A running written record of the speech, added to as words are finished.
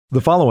The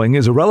following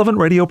is a relevant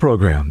radio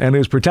program and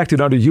is protected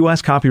under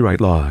U.S.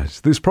 copyright laws.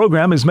 This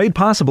program is made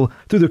possible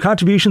through the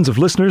contributions of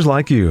listeners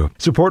like you.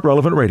 Support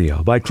Relevant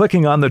Radio by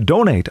clicking on the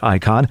donate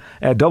icon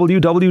at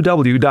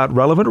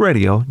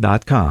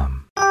www.relevantradio.com.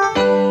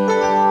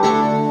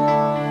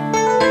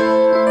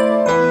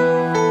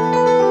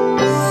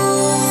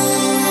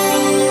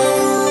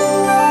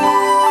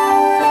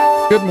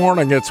 Good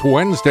morning. It's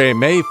Wednesday,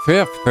 May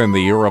 5th in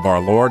the year of our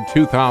Lord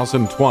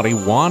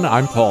 2021.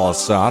 I'm Paul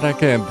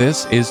Sadek, and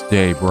this is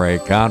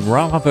Daybreak on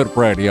Relevant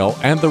Radio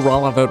and the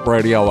Relevant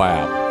Radio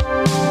app.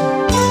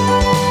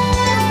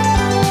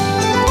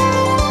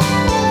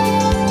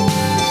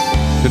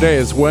 Today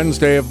is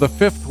Wednesday of the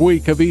 5th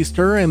week of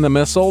Easter in the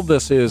Missal.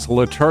 This is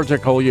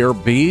Liturgical Year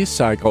B,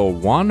 Cycle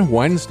 1.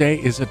 Wednesday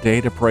is a day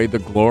to pray the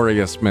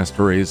glorious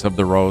mysteries of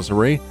the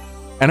Rosary.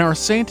 And our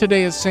saint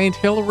today is Saint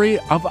Hilary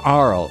of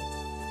Arles.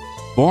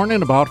 Born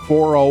in about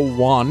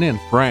 401 in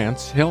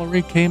France,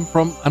 Hilary came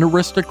from an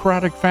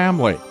aristocratic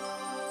family.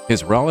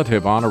 His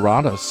relative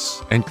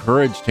Honoratus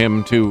encouraged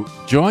him to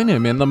join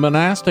him in the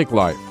monastic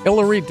life.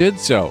 Hilary did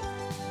so.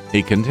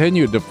 He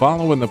continued to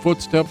follow in the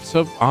footsteps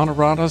of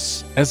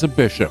Honoratus as a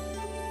bishop.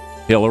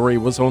 Hilary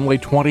was only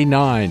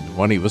 29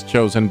 when he was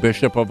chosen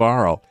Bishop of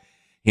Arles.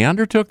 He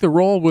undertook the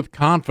role with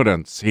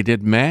confidence. He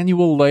did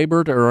manual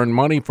labor to earn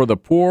money for the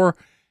poor.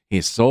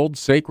 He sold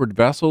sacred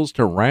vessels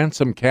to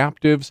ransom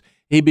captives.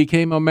 He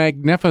became a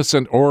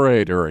magnificent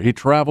orator. He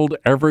traveled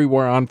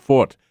everywhere on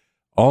foot,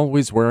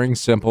 always wearing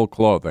simple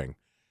clothing.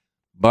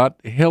 But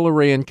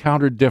Hilary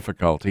encountered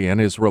difficulty in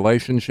his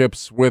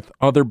relationships with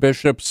other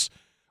bishops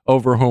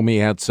over whom he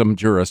had some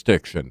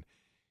jurisdiction.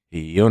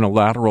 He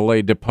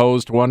unilaterally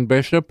deposed one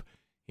bishop.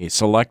 He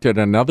selected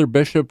another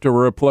bishop to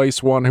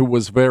replace one who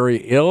was very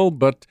ill,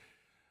 but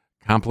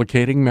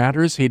complicating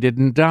matters, he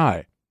didn't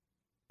die.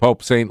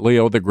 Pope St.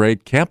 Leo the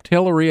Great kept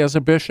Hilary as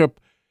a bishop,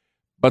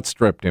 but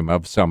stripped him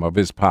of some of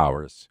his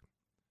powers.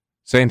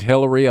 St.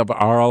 Hilary of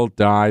Arles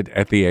died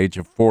at the age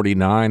of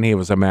 49. He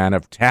was a man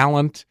of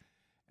talent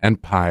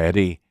and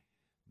piety.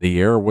 The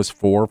year was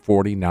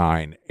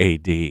 449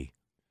 A.D.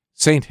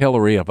 St.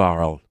 Hilary of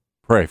Arles,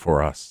 pray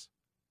for us.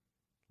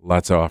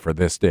 Let's offer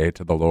this day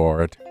to the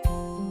Lord.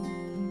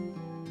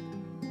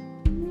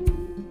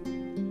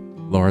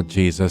 Lord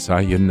Jesus, I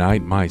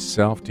unite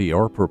myself to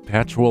your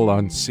perpetual,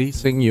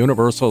 unceasing,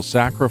 universal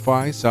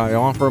sacrifice. I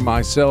offer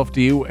myself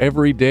to you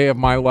every day of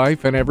my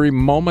life and every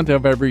moment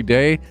of every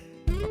day,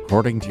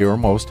 according to your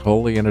most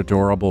holy and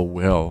adorable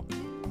will.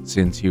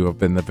 Since you have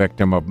been the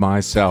victim of my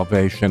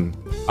salvation,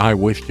 I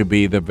wish to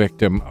be the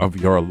victim of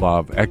your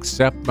love.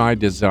 Accept my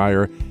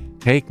desire,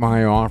 take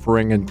my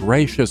offering, and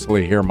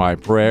graciously hear my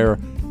prayer.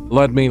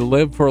 Let me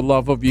live for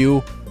love of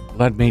you.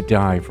 Let me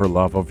die for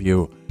love of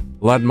you.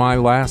 Let my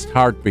last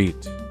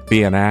heartbeat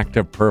be an act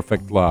of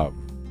perfect love.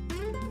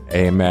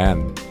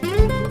 Amen.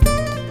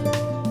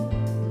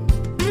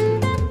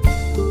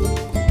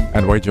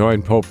 And we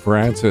join Pope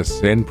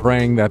Francis in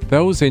praying that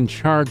those in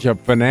charge of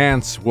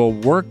finance will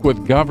work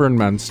with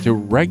governments to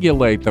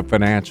regulate the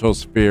financial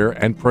sphere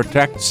and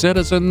protect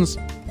citizens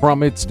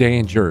from its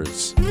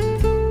dangers.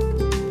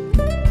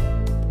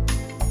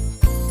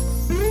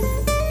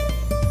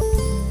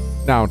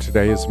 Now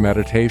today's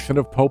meditation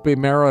of Pope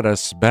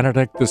Emeritus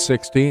Benedict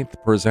XVI,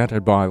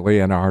 presented by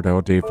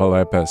Leonardo de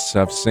Philippis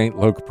of St.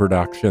 Luke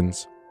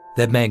Productions.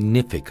 The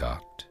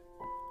Magnificat.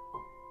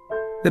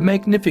 The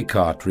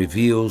Magnificat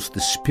reveals the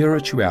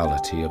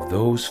spirituality of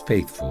those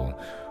faithful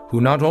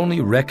who not only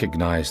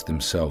recognize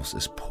themselves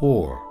as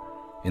poor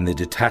in the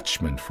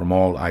detachment from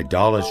all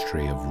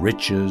idolatry of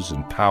riches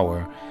and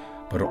power,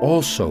 but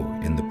also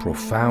in the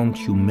profound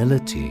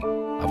humility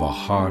of a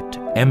heart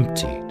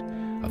emptied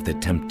of the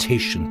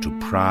temptation to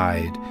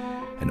pride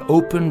and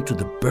open to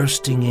the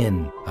bursting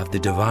in of the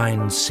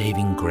divine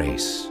saving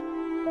grace.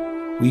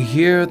 We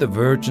hear the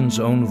Virgin's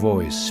own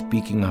voice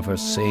speaking of her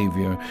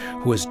Savior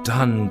who has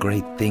done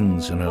great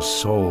things in her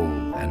soul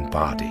and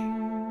body.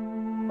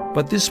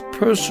 But this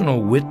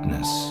personal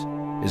witness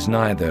is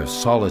neither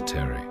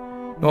solitary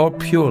nor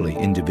purely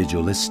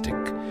individualistic,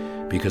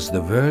 because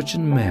the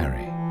Virgin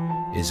Mary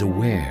is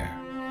aware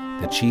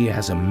that she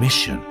has a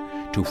mission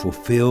to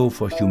fulfill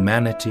for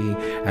humanity,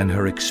 and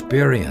her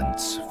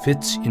experience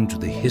fits into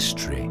the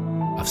history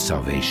of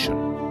salvation.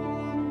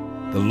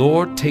 The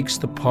Lord takes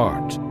the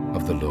part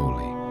of the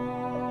lowly.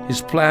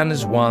 His plan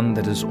is one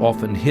that is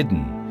often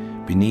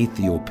hidden beneath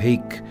the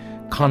opaque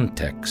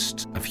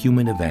context of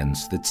human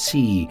events that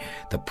see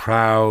the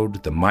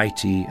proud, the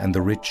mighty, and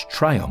the rich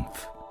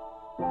triumph.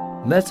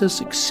 Let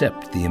us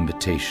accept the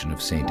invitation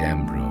of St.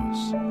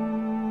 Ambrose.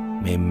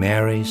 May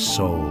Mary's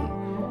soul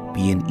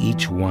be in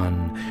each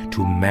one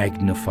to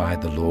magnify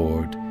the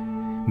Lord.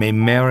 May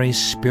Mary's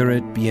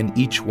spirit be in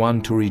each one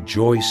to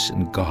rejoice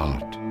in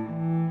God.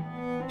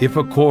 If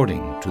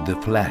according to the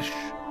flesh,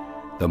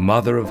 the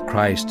mother of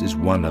Christ is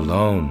one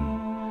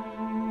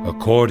alone,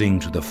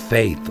 according to the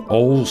faith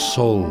all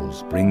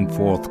souls bring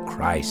forth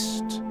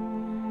Christ.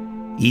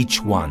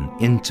 Each one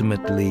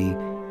intimately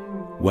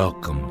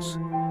welcomes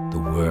the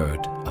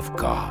Word of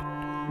God.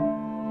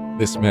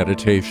 This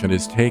meditation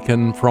is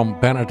taken from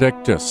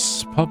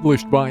Benedictus,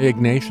 published by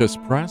Ignatius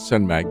Press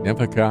and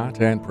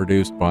Magnificat, and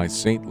produced by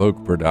St.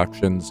 Luke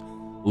Productions.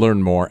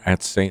 Learn more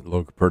at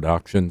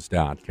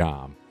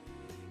stlukeproductions.com.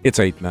 It's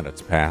 8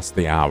 minutes past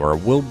the hour.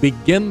 We'll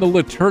begin the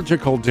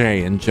liturgical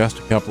day in just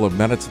a couple of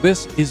minutes.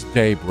 This is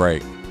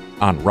Daybreak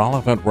on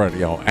Relevant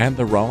Radio and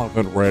the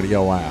Relevant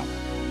Radio app.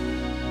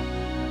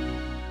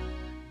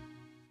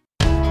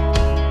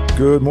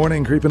 Good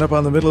morning, creeping up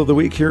on the middle of the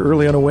week here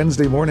early on a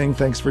Wednesday morning.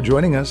 Thanks for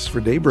joining us for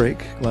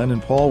Daybreak. Glenn and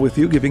Paul with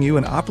you, giving you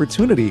an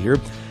opportunity here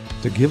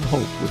to give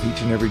hope with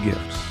each and every gift.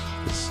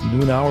 This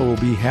noon hour will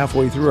be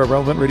halfway through our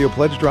Relevant Radio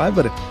Pledge Drive,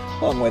 but a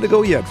long way to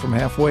go yet from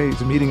halfway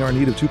to meeting our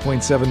need of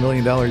 $2.7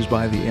 million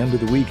by the end of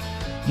the week.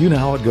 You know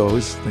how it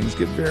goes. Things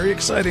get very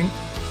exciting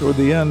toward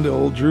the end.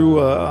 Old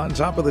Drew on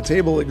top of the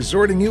table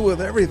exhorting you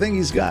with everything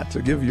he's got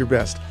to give your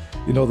best.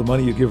 You know, the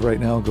money you give right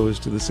now goes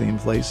to the same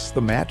place. The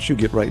match you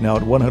get right now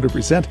at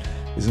 100%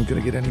 isn't going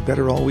to get any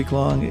better all week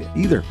long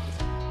either.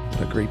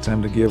 What a great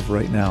time to give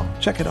right now.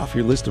 Check it off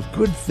your list of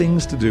good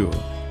things to do.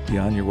 Be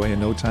on your way in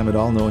no time at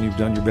all, knowing you've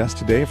done your best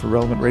today for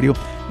Relevant Radio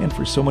and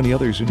for so many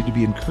others who need to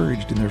be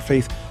encouraged in their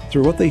faith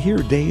through what they hear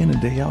day in and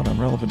day out on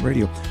Relevant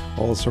Radio.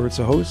 All sorts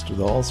of hosts with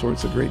all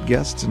sorts of great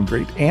guests and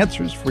great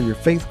answers for your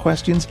faith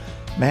questions,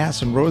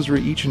 Mass and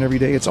Rosary each and every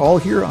day. It's all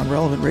here on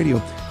Relevant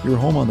Radio. Your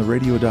home on the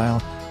radio dial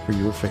for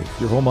your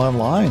faith. Your home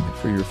online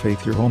for your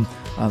faith. Your home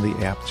on the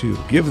app too.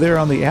 Give there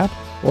on the app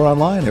or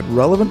online at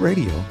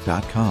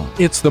relevantradio.com.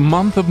 It's the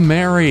month of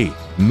Mary,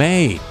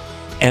 May,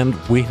 and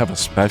we have a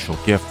special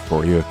gift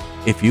for you.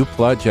 If you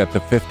pledge at the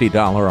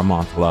 $50 a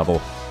month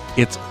level,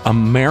 it's a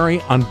Mary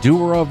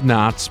Undoer of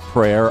Knots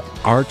prayer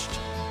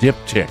arched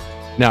diptych.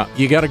 Now,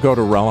 you got to go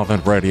to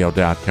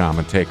relevantradio.com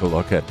and take a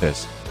look at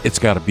this. It's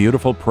got a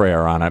beautiful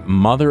prayer on it.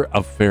 Mother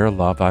of fair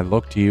love, I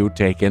look to you.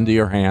 Take into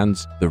your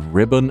hands the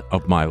ribbon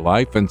of my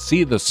life and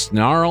see the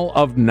snarl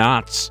of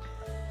knots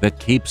that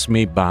keeps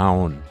me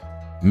bound.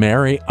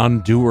 Mary,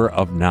 Undoer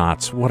of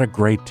Knots. What a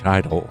great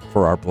title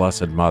for our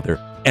Blessed Mother.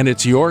 And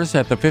it's yours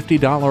at the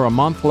 $50 a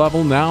month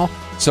level now.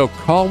 So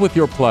call with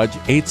your pledge,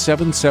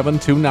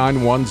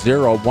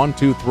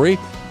 877-291-0123.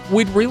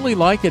 We'd really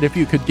like it if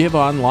you could give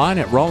online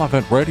at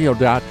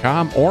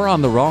relevantradio.com or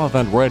on the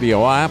Relevant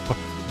Radio app.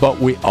 But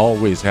we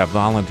always have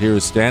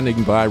volunteers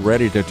standing by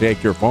ready to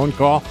take your phone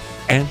call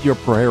and your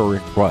prayer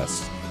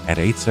requests at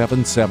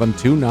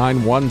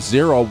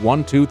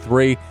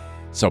 877-291-0123.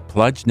 So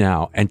pledge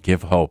now and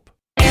give hope.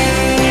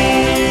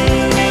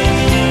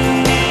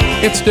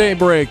 It's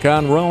Daybreak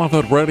on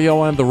Relevant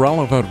Radio and the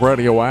Relevant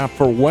Radio app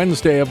for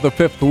Wednesday of the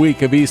 5th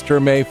week of Easter,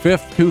 May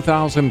 5th,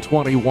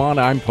 2021.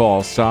 I'm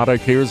Paul Sadek.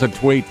 Here's a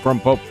tweet from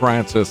Pope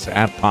Francis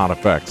at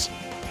Pontifex.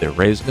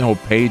 There is no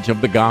page of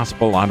the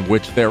gospel on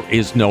which there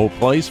is no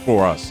place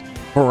for us.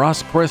 For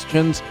us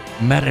Christians,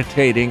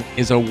 meditating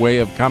is a way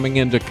of coming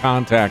into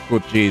contact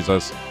with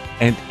Jesus.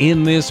 And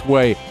in this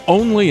way,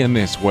 only in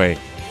this way,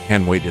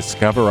 can we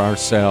discover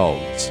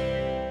ourselves.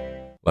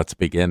 Let's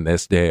begin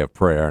this day of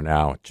prayer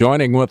now.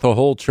 Joining with the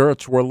whole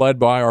church, we're led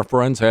by our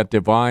friends at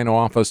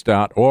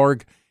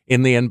divineoffice.org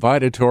in the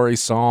invitatory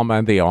psalm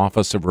and the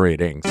office of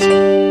readings.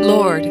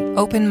 Lord,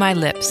 open my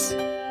lips,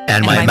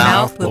 and my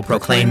mouth will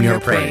proclaim your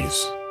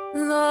praise.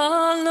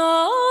 The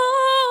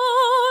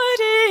Lord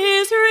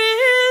is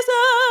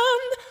risen.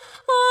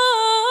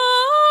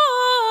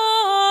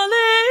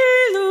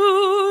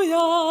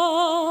 Alleluia.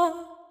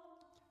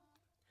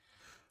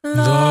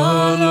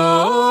 The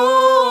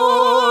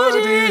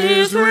Lord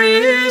is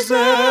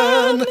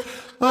risen.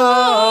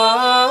 Alleluia.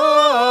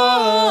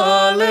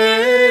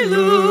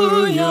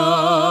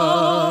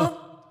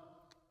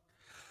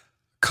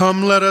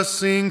 Come, let us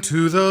sing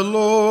to the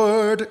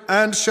Lord,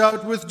 and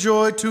shout with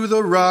joy to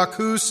the Rock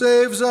who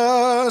saves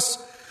us.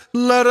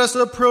 Let us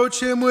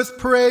approach him with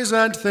praise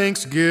and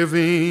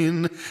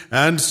thanksgiving,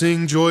 and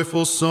sing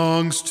joyful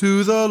songs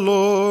to the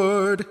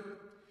Lord.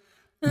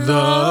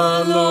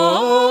 The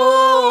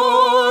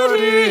Lord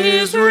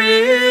is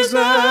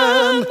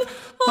risen.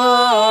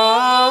 Alleluia.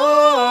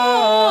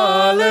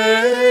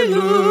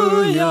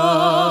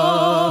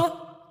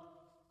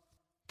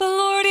 The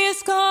Lord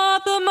is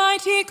God, the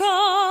mighty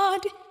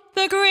God,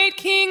 the great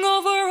King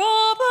over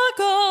all the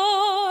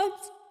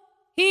gods.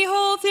 He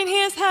holds in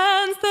his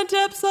hands the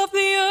depths of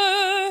the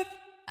earth,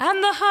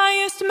 and the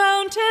highest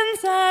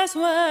mountains as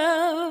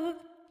well.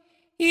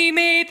 He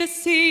made the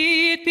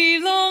sea, it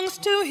belongs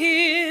to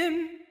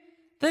him.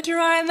 The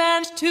dry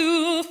land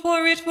too,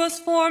 for it was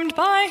formed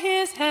by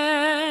his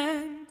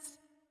hands.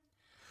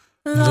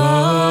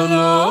 The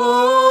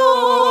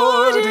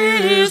Lord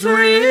is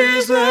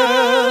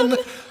risen.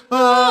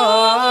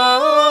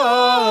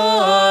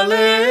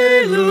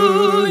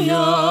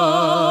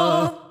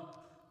 Alleluia.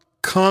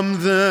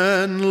 Come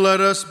then,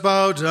 let us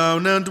bow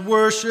down and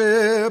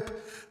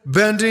worship,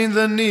 bending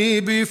the knee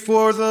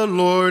before the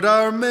Lord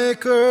our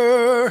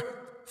Maker.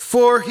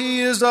 For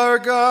he is our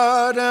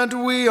God,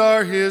 and we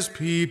are his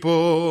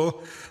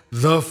people,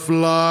 the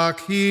flock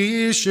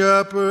he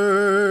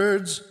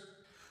shepherds.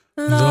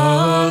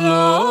 The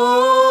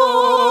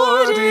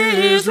Lord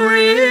is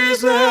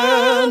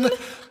risen.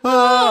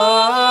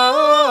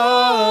 Alleluia.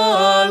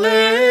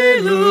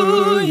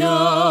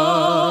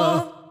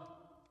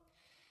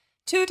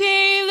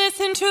 Today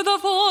listen to the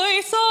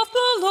voice of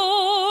the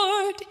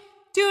Lord.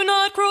 Do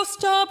not grow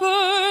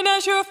stubborn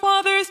as your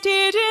fathers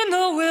did in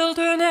the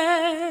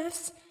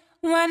wilderness,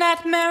 when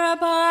at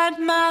Meribah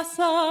and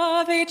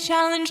Massah they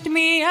challenged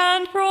me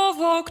and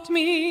provoked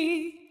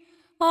me,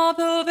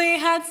 although they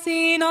had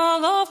seen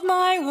all of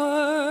my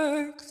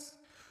works.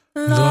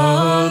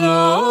 The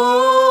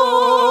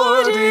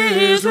Lord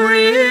is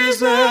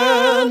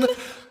risen.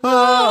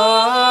 Alleluia.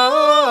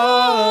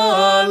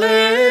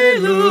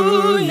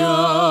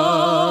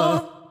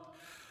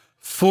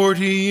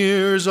 40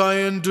 years I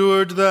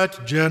endured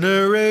that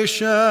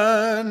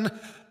generation.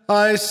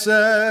 I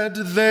said,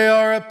 they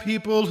are a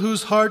people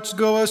whose hearts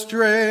go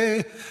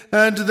astray,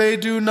 and they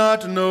do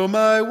not know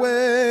my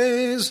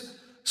ways.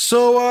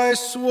 So I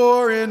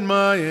swore in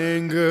my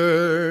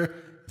anger,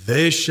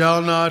 they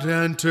shall not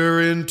enter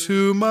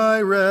into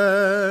my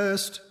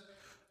rest.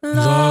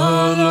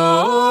 The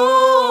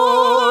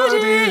Lord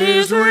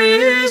is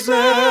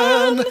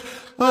risen.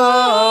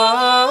 Alleluia.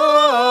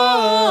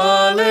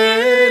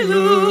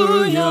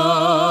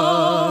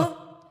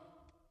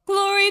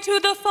 Glory to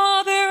the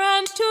Father,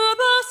 and to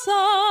the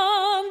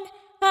Son,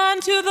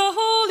 and to the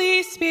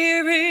Holy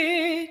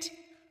Spirit,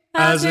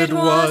 As it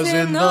was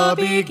in the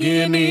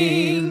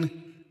beginning,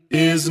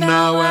 is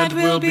now, and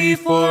will be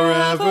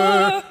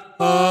forever.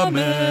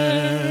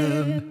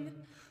 Amen.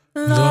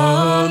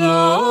 The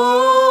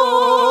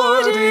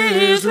Lord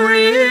is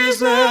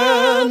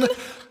risen.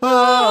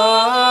 Alleluia.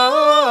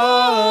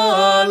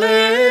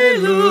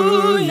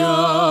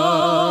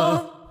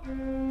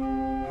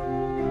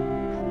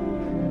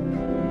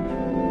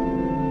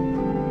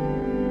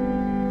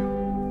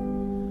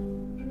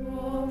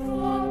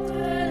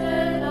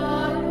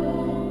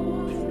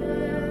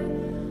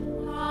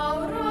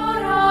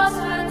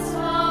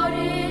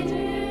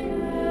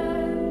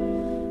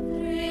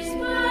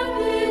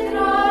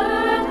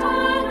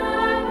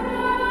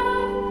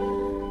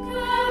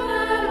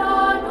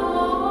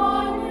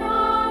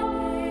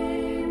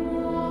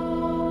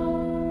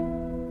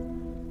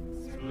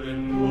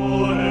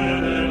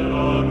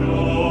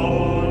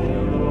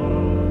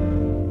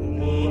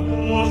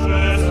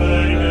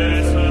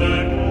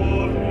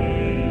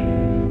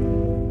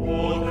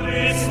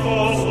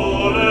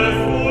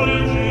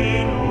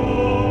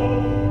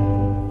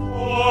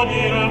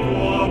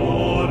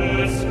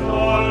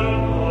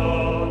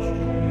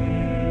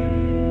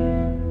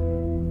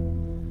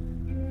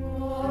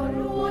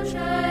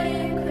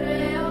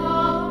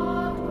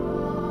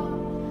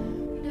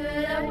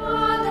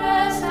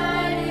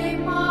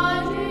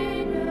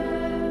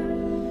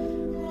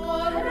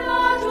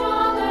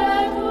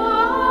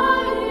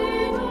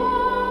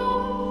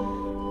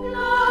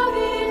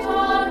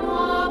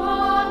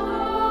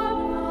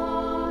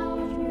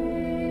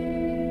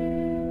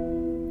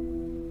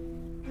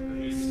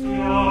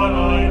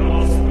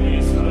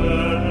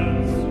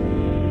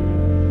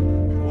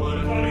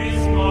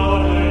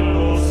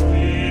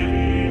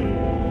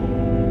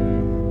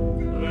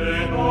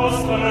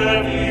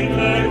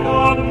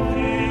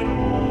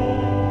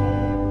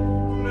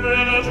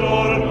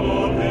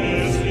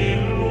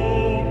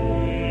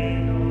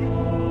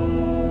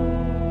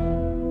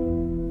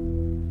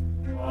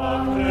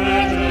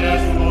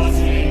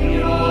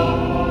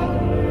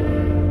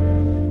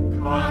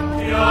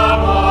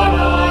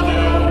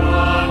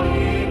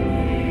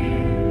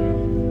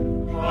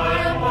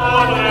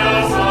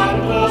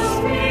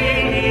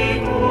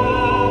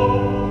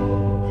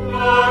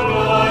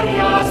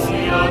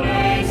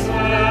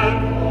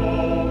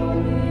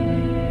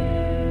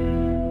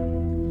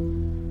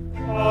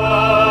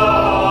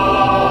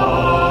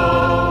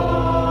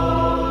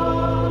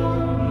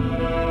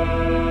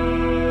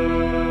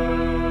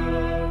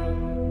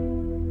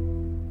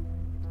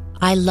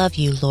 I love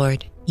you,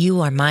 Lord. You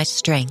are my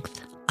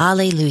strength.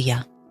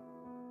 Alleluia.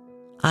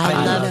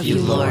 I love you,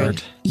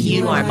 Lord.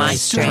 You are my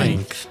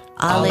strength.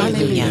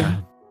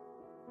 Alleluia.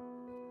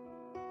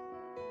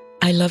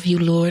 I love you,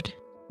 Lord,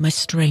 my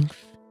strength,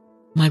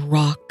 my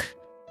rock,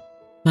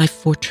 my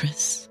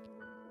fortress,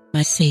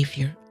 my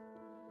Savior.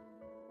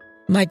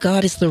 My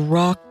God is the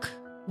rock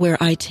where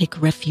I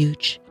take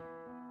refuge,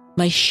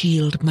 my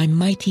shield, my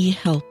mighty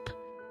help,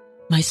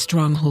 my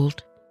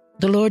stronghold.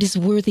 The Lord is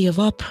worthy of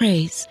all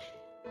praise.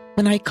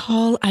 When I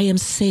call, I am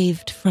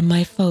saved from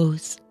my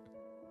foes.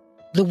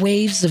 The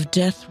waves of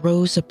death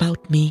rose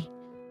about me.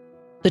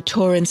 The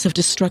torrents of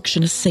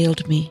destruction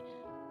assailed me.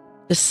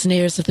 The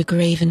snares of the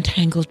grave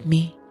entangled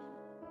me.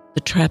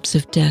 The traps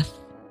of death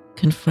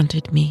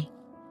confronted me.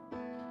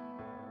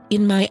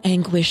 In my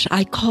anguish,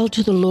 I called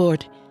to the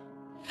Lord.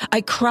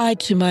 I cried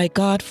to my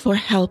God for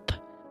help.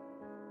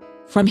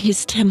 From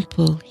his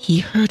temple, he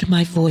heard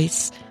my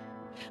voice.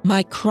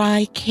 My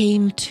cry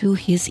came to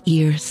his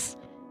ears.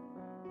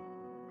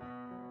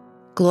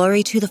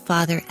 Glory to the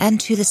Father, and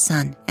to the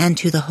Son, and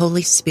to the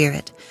Holy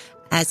Spirit,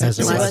 as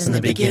it was in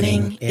the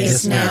beginning,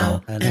 is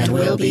now, and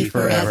will be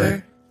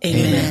forever.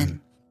 Amen.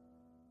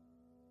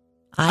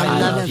 I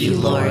love you,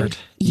 Lord.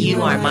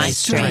 You are my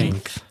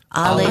strength.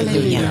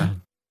 Alleluia.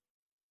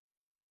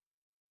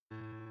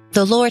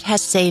 The Lord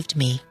has saved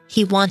me.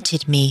 He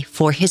wanted me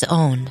for his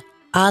own.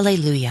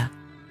 Alleluia.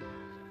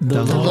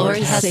 The Lord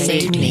has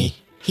saved me.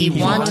 He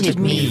wanted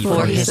me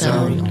for his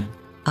own.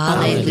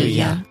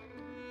 Alleluia.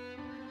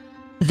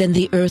 Then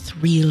the earth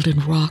reeled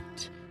and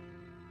rocked.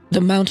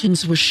 The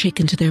mountains were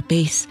shaken to their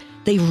base.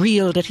 They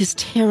reeled at his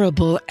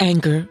terrible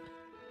anger.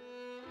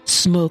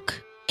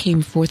 Smoke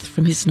came forth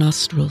from his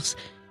nostrils,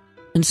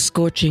 and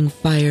scorching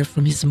fire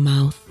from his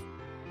mouth.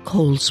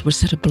 Coals were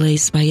set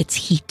ablaze by its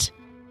heat.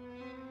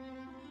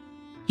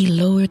 He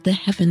lowered the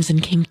heavens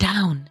and came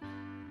down,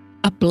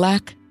 a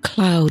black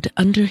cloud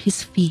under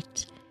his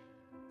feet.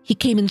 He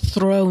came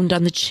enthroned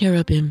on the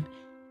cherubim.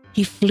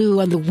 He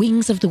flew on the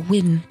wings of the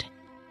wind.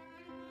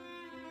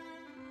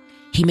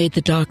 He made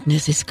the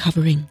darkness his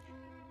covering,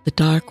 the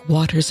dark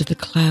waters of the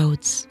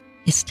clouds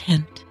his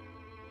tent.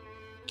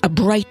 A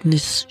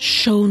brightness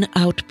shone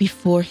out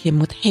before him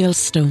with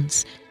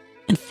hailstones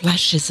and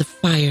flashes of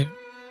fire.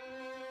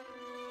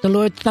 The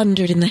Lord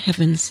thundered in the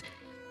heavens.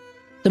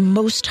 The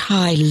Most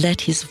High let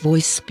his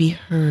voice be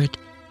heard.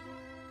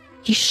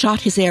 He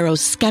shot his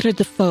arrows, scattered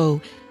the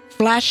foe,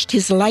 flashed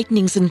his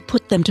lightnings, and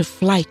put them to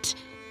flight.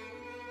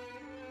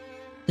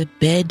 The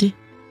bed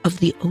of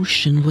the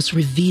ocean was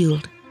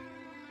revealed.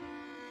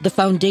 The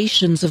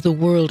foundations of the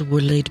world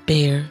were laid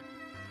bare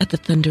at the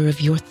thunder of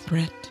your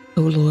threat,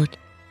 O Lord,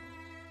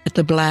 at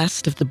the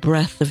blast of the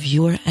breath of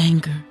your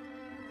anger.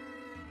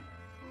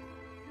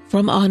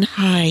 From on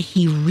high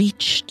he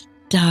reached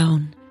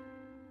down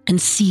and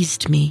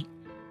seized me.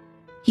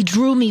 He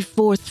drew me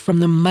forth from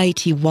the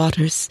mighty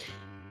waters.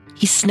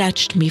 He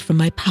snatched me from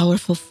my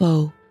powerful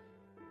foe,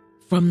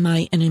 from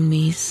my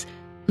enemies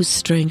whose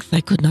strength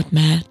I could not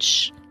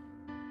match.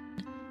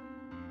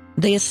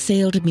 They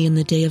assailed me in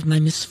the day of my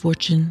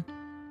misfortune,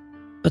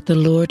 but the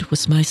Lord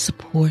was my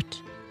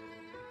support.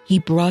 He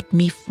brought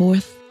me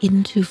forth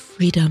into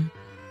freedom.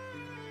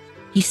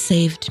 He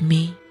saved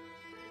me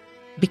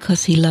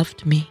because he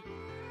loved me.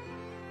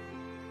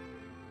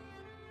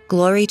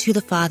 Glory to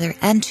the Father,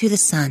 and to the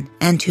Son,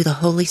 and to the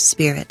Holy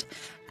Spirit,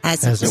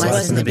 as it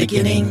was in the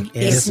beginning,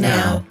 is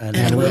now,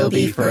 and will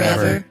be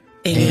forever.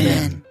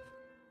 Amen.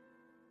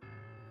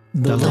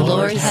 The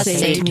Lord has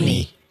saved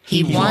me.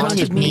 He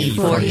wanted me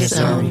for his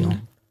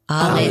own.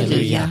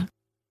 Alleluia.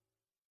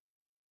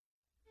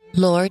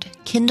 Lord,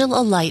 kindle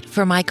a light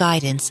for my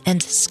guidance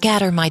and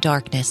scatter my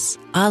darkness.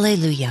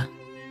 Alleluia.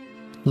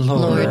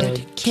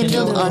 Lord,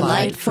 kindle a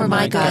light for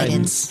my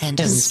guidance and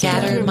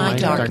scatter my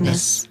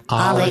darkness.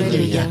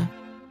 Alleluia.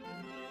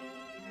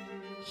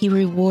 He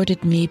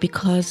rewarded me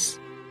because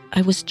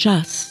I was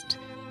just,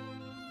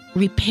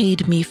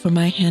 repaid me for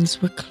my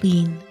hands were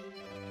clean,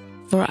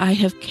 for I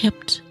have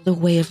kept the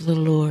way of the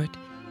Lord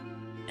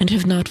and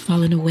have not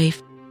fallen away,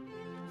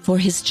 for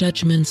his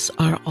judgments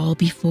are all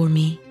before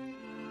me.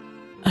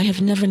 I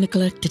have never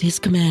neglected his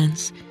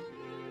commands.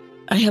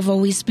 I have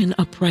always been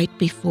upright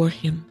before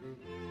him.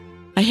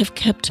 I have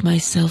kept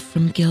myself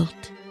from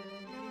guilt.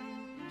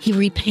 He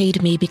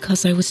repaid me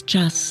because I was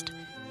just,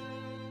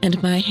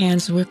 and my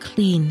hands were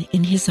clean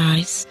in his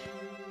eyes.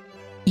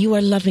 You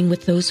are loving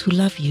with those who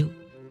love you.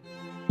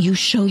 You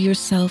show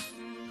yourself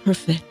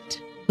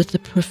perfect with the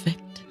perfect.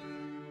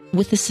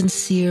 With the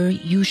sincere,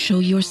 you show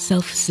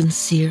yourself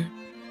sincere,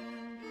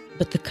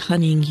 but the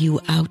cunning you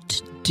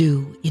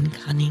outdo in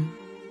cunning.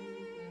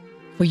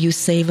 For you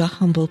save a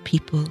humble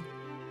people,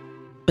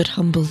 but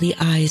humble the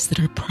eyes that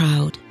are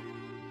proud.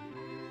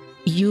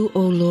 You, O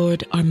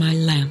Lord, are my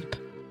lamp,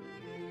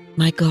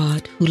 my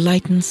God, who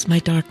lightens my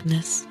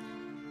darkness.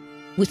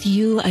 With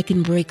you I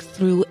can break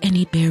through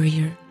any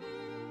barrier.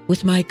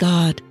 With my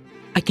God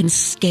I can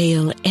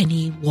scale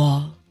any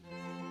wall.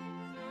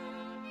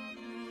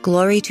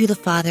 Glory to the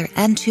Father,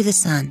 and to the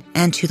Son,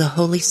 and to the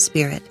Holy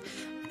Spirit,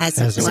 as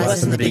it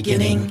was in the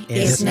beginning,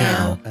 is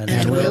now,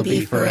 and will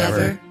be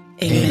forever.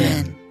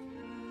 Amen.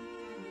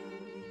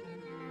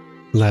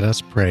 Let us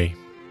pray.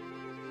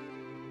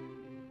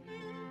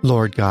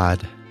 Lord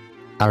God,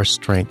 our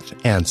strength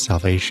and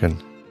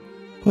salvation,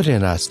 put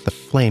in us the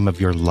flame of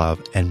your love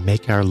and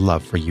make our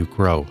love for you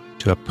grow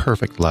to a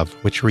perfect love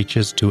which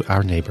reaches to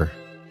our neighbor.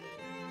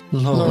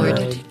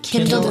 Lord,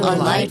 kindle a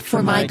light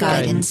for my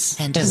guidance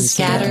and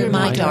scatter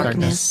my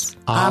darkness.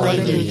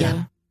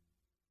 Alleluia.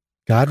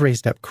 God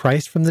raised up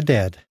Christ from the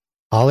dead.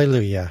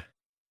 Alleluia.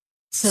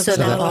 So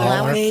that all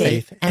our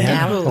faith and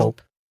our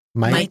hope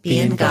might be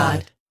in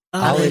God.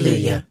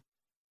 Alleluia.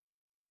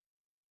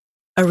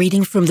 A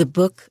reading from the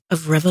book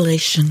of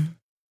Revelation.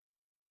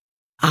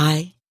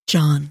 I,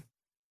 John,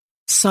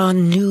 saw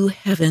new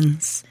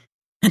heavens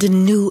and a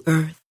new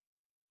earth.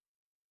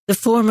 The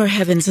former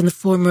heavens and the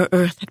former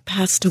earth had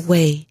passed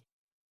away,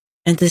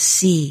 and the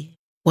sea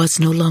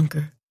was no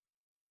longer.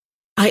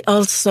 I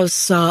also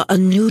saw a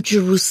new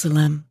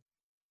Jerusalem,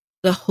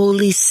 the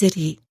holy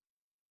city,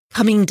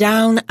 coming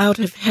down out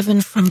of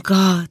heaven from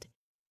God,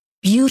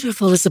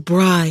 beautiful as a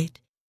bride,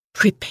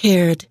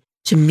 prepared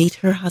to meet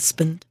her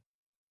husband.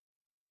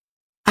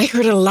 I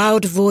heard a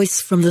loud voice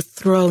from the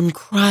throne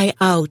cry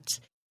out,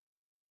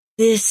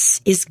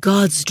 "This is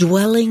God's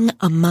dwelling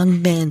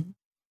among men.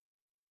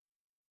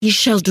 He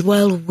shall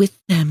dwell with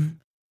them,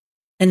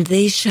 and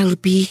they shall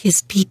be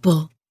his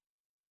people,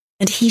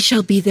 and he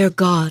shall be their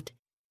God,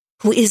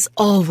 who is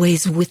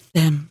always with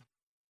them.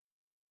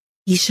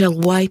 He shall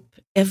wipe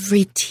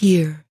every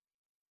tear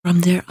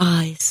from their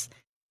eyes,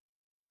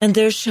 and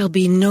there shall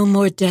be no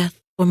more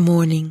death or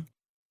mourning,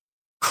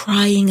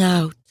 crying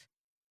out,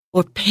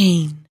 or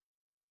pain,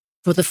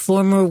 for the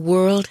former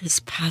world has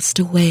passed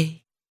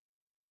away.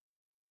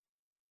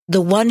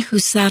 The one who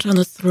sat on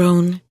the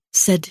throne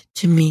said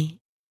to me,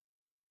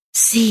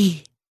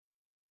 "See,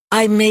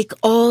 I make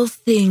all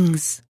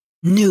things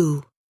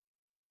new."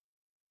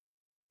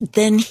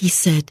 Then he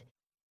said,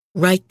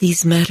 "Write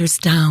these matters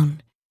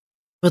down,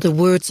 for the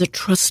words are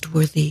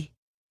trustworthy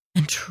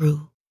and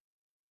true."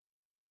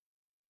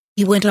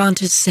 He went on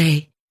to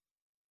say,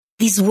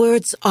 "These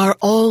words are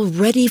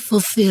already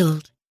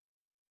fulfilled.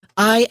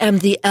 I am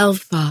the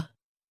Alpha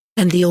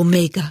and the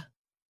Omega,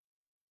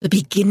 the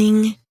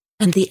beginning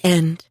and the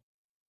end.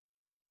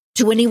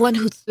 To anyone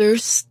who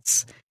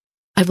thirsts,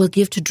 I will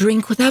give to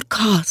drink without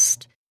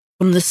cost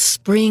from the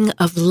spring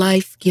of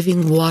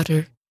life-giving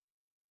water.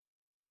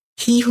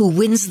 He who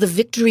wins the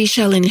victory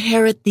shall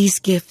inherit these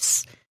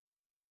gifts.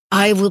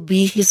 I will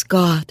be his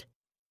God,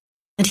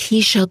 and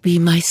he shall be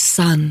my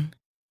son.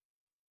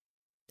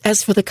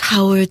 As for the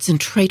cowards and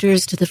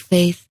traitors to the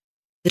faith,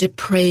 the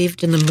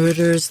depraved and the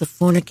murderers, the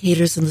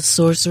fornicators and the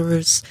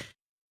sorcerers,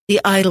 the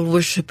idol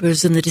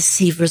worshippers and the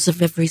deceivers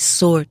of every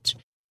sort,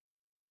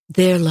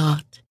 their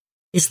lot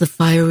is the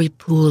fiery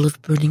pool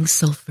of burning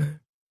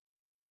sulfur,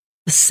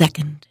 the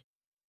second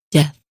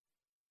death."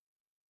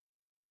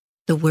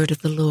 The word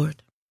of the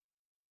Lord.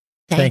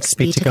 Thanks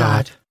be to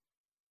God.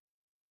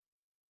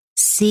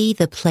 See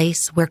the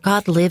place where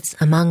God lives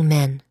among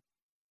men.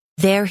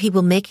 There he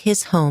will make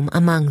his home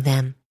among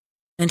them.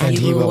 And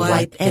he will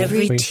wipe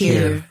every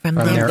tear from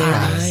their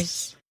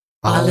eyes.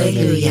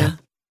 Alleluia.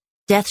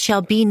 Death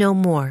shall be no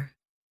more.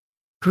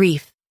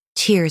 Grief,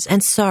 tears,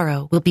 and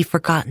sorrow will be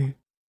forgotten,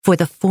 for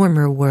the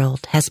former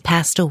world has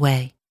passed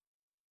away.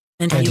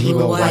 And he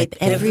will wipe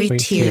every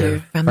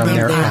tear from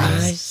their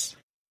eyes.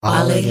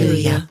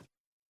 Alleluia.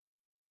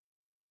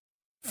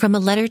 From a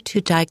letter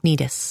to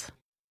Diognetus.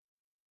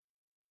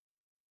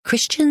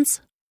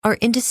 Christians are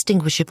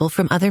indistinguishable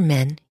from other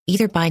men,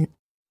 either by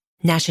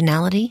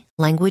nationality,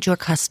 language, or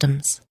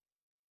customs.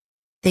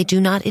 They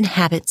do not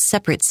inhabit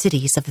separate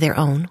cities of their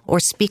own, or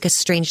speak a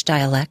strange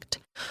dialect,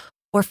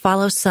 or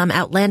follow some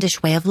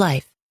outlandish way of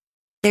life.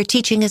 Their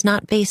teaching is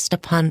not based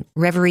upon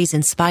reveries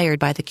inspired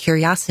by the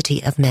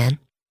curiosity of men.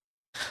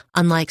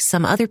 Unlike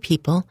some other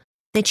people,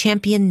 they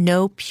champion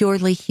no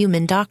purely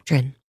human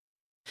doctrine.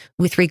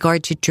 With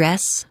regard to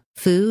dress,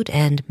 food,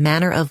 and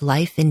manner of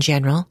life in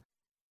general,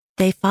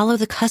 they follow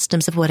the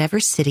customs of whatever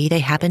city they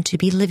happen to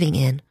be living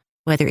in,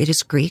 whether it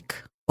is Greek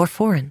or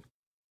foreign.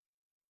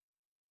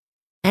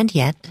 And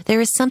yet,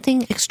 there is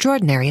something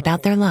extraordinary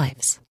about their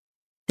lives.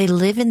 They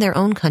live in their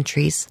own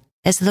countries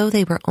as though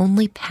they were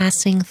only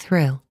passing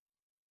through.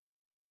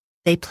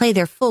 They play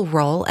their full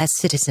role as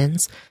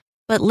citizens,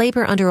 but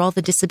labor under all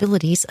the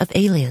disabilities of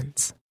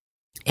aliens.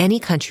 Any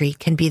country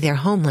can be their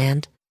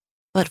homeland,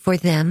 but for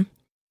them,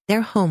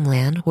 their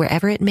homeland,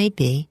 wherever it may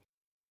be,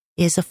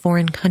 is a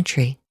foreign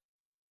country.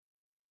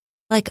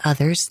 Like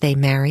others, they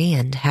marry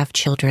and have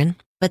children,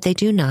 but they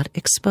do not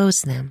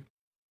expose them.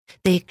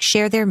 They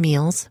share their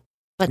meals,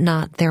 but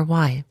not their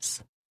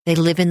wives. They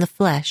live in the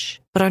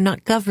flesh, but are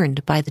not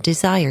governed by the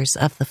desires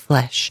of the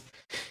flesh.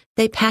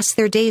 They pass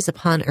their days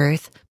upon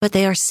earth, but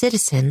they are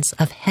citizens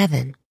of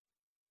heaven.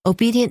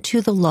 Obedient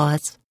to the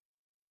laws,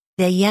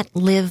 they yet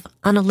live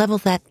on a level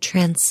that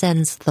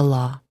transcends the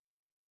law.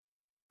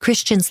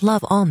 Christians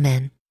love all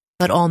men,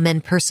 but all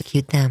men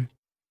persecute them.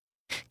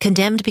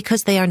 Condemned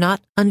because they are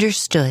not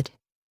understood,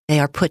 they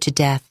are put to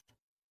death,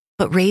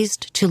 but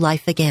raised to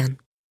life again.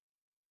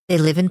 They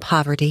live in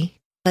poverty,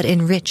 but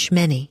enrich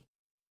many.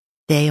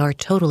 They are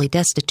totally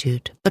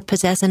destitute, but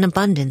possess an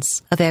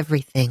abundance of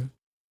everything.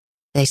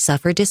 They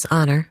suffer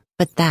dishonor,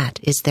 but that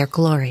is their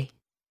glory.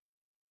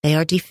 They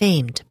are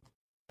defamed,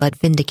 but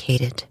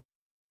vindicated.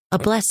 A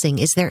blessing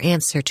is their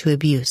answer to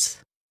abuse.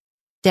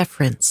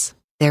 Deference,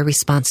 their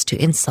response to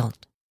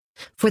insult.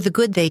 For the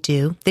good they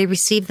do, they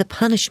receive the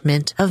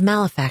punishment of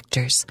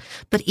malefactors,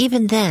 but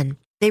even then,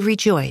 they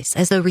rejoice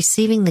as though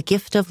receiving the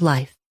gift of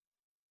life.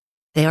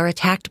 They are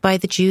attacked by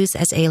the Jews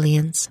as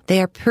aliens. They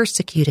are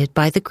persecuted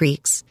by the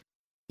Greeks,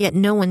 yet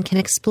no one can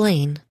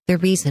explain the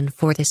reason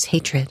for this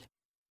hatred.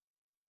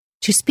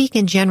 To speak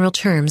in general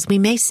terms, we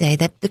may say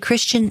that the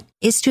Christian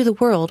is to the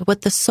world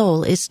what the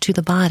soul is to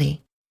the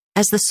body.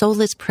 As the soul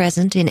is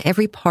present in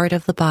every part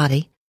of the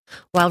body,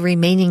 while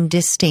remaining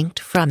distinct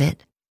from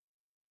it,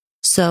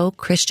 so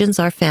Christians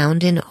are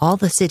found in all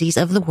the cities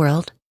of the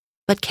world,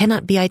 but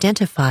cannot be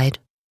identified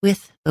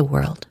with the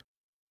world.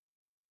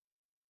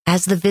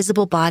 As the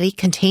visible body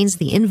contains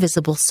the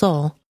invisible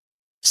soul,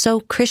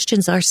 so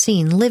Christians are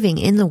seen living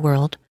in the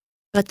world,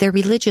 but their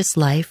religious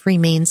life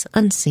remains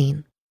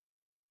unseen.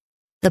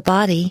 The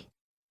body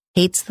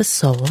hates the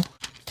soul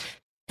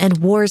and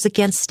wars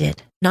against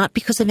it, not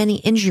because of any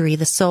injury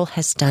the soul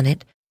has done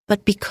it,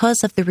 but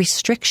because of the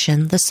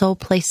restriction the soul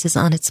places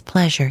on its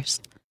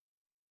pleasures.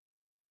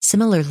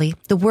 Similarly,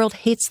 the world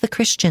hates the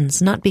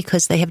Christians not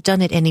because they have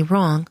done it any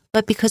wrong,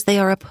 but because they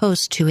are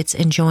opposed to its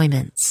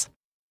enjoyments.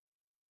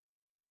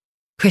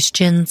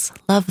 Christians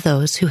love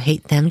those who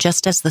hate them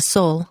just as the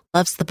soul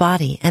loves the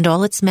body and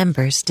all its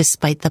members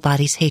despite the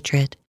body's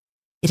hatred.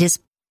 It is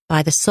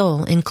by the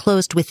soul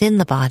enclosed within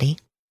the body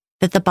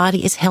that the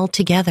body is held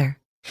together,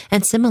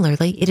 and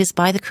similarly it is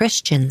by the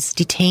Christians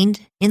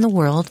detained in the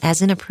world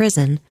as in a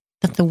prison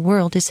that the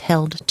world is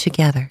held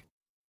together.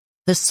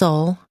 The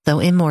soul, though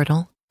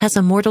immortal, has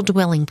a mortal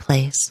dwelling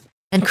place,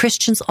 and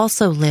Christians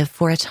also live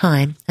for a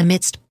time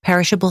amidst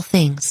perishable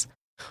things,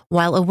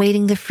 while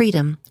awaiting the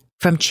freedom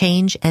from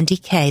change and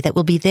decay that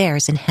will be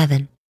theirs in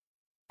heaven.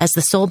 As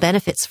the soul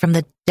benefits from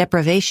the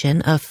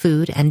deprivation of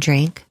food and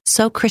drink,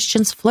 so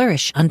Christians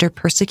flourish under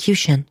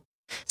persecution.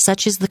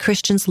 Such is the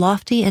Christian's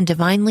lofty and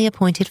divinely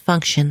appointed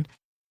function,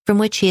 from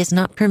which he is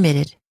not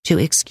permitted to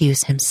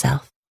excuse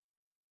himself.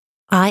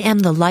 I am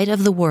the light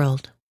of the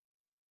world.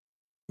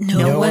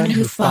 No one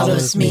who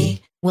follows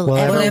me will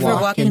ever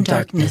walk in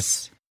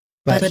darkness,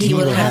 but he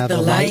will have the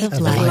light of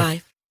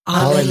life.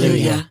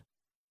 Alleluia.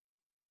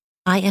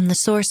 I am the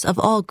source of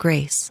all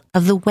grace,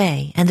 of the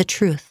way and the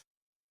truth.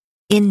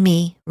 In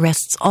me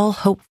rests all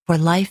hope for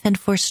life and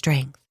for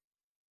strength.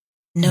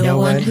 No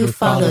one who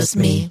follows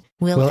me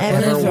will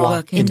ever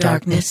walk in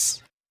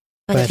darkness,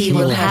 but he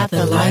will have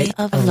the light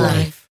of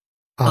life.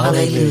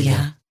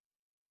 Alleluia.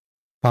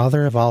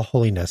 Father of all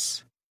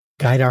holiness,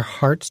 guide our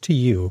hearts to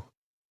you.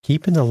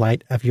 Keep in the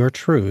light of your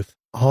truth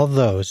all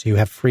those you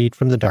have freed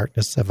from the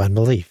darkness of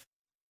unbelief.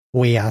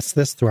 We ask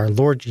this through our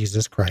Lord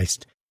Jesus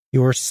Christ,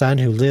 your Son,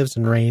 who lives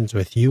and reigns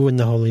with you in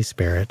the Holy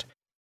Spirit,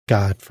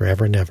 God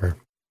forever and ever.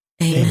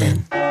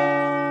 Amen.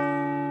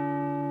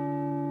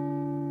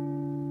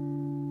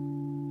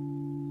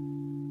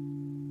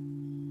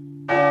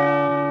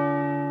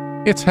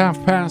 It's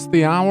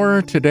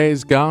 1:30.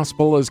 Today's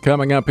gospel is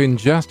coming up in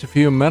just a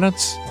few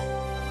minutes.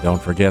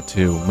 Don't forget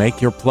to make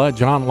your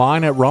pledge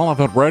online at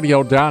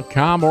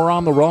relevantradio.com or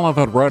on the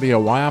Relevant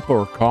Radio app,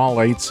 or call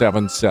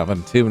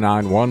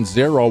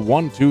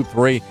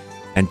 877-291-0123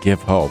 and give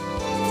hope.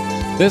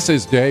 This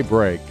is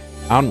Daybreak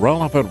on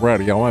Relevant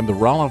Radio and the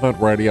Relevant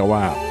Radio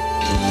app.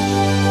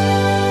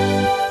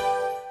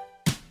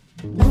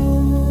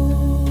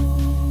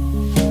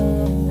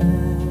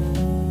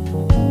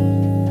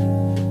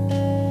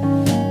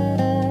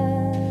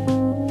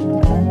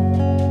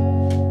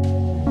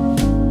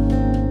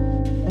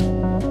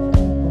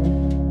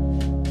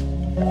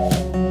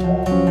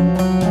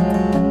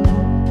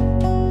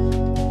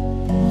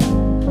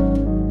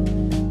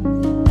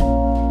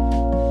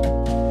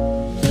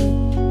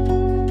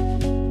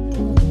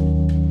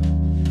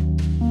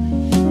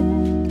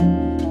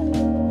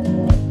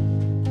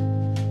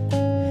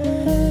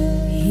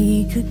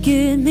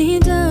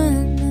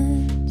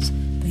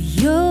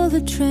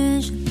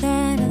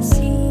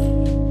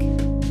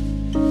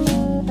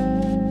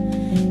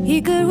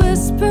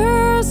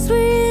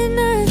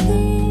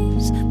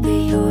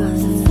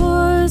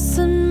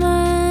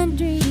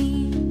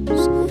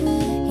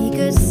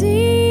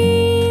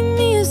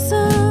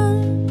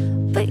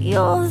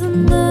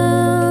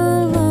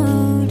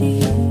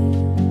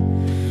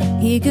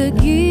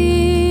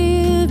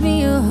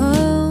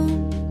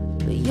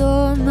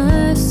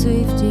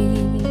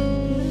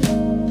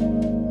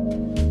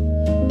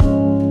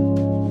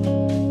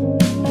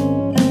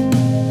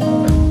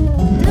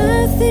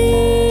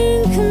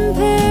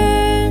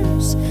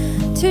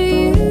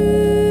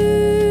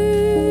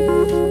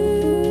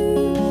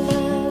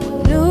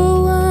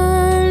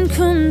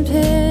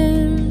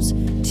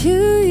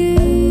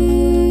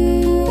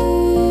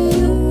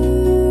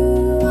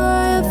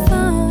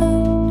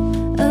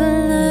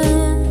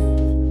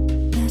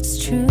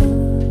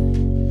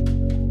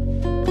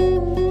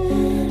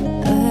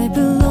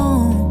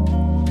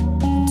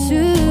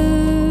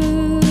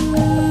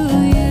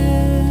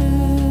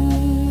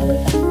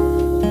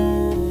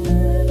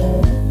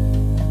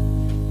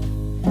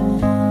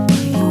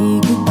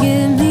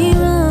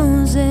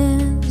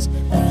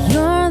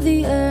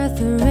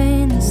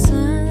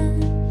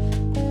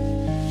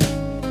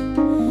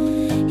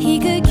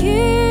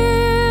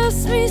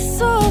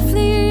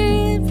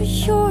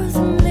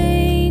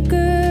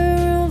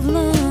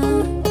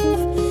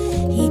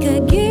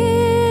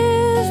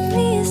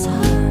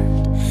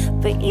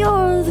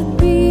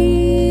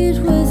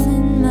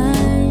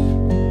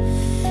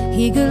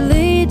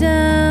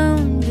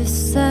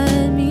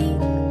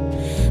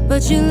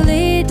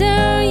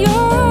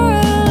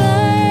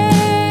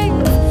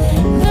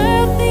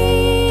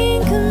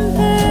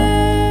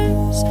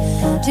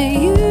 To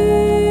you.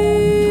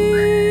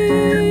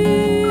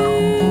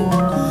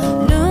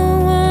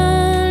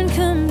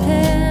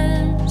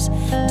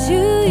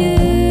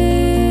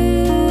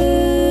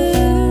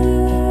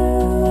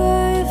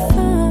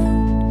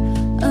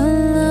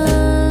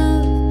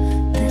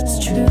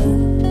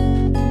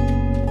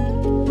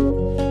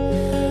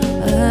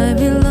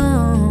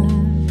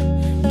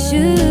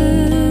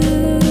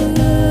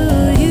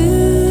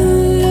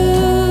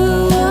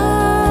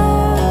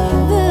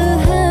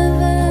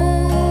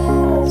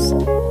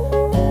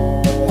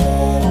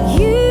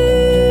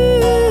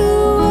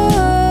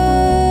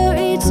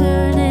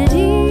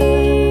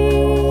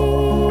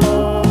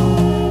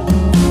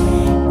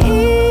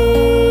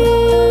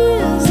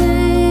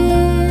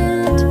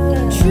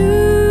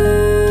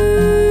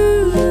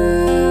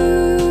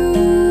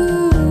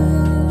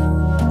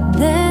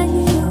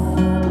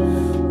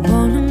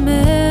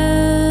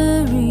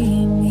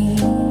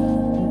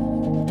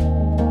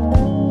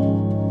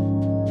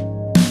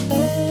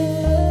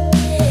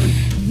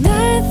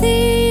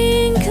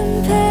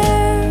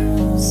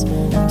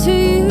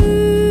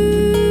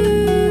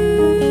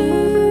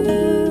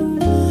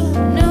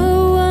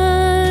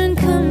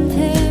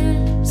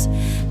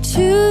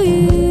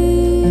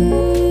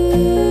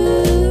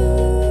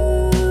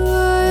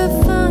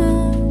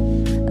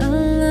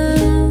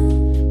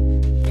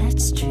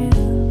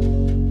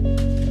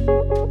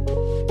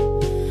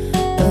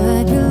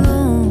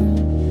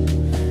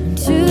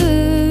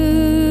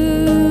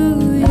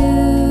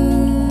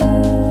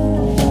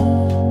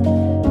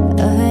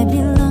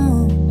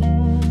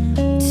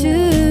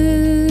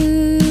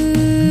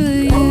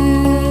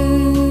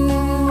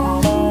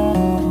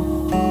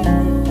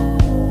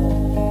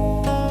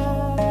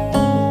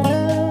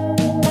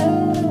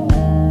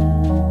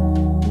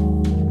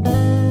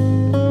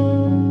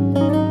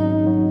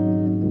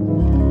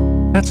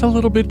 That's a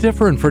little bit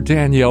different for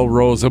Danielle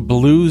Rose, a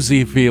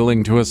bluesy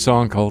feeling to a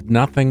song called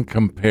Nothing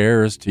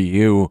Compares to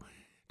You.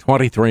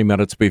 23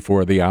 minutes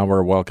before the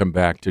hour. Welcome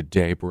back to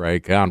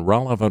Daybreak on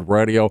Relevant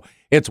Radio.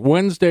 It's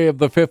Wednesday of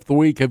the 5th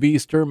week of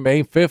Easter,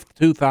 May 5th,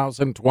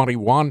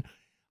 2021.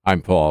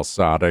 I'm Paul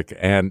Sadek,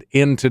 and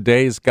in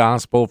today's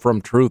Gospel from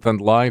Truth and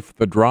Life,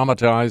 the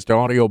dramatized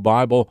audio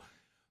Bible,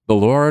 the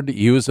Lord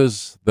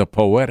uses the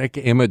poetic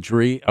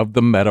imagery of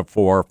the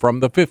metaphor from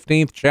the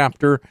 15th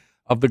chapter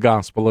of the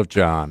Gospel of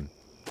John.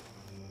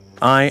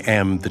 I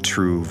am the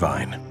true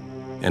vine,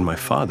 and my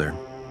Father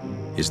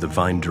is the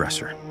vine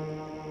dresser.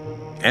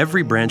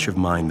 Every branch of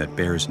mine that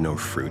bears no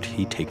fruit,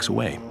 he takes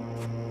away.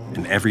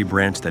 And every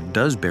branch that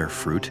does bear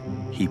fruit,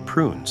 he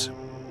prunes,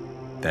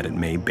 that it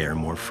may bear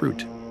more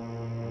fruit.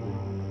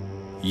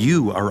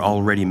 You are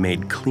already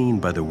made clean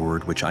by the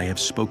word which I have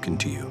spoken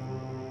to you.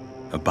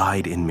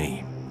 Abide in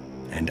me,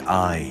 and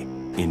I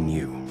in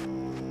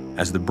you.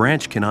 As the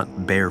branch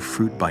cannot bear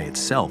fruit by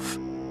itself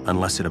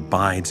unless it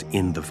abides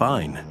in the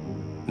vine,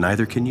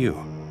 neither can you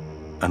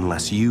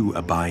unless you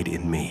abide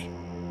in me.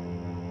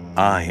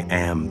 I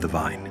am the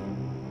vine.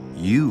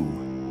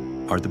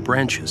 You are the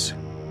branches.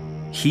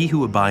 He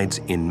who abides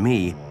in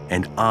me,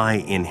 and I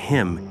in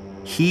him,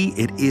 he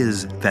it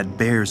is that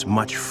bears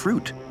much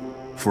fruit.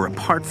 For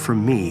apart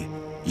from me,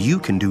 you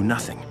can do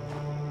nothing.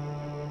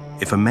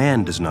 If a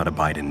man does not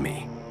abide in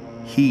me,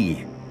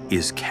 he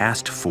is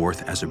cast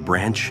forth as a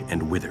branch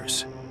and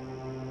withers.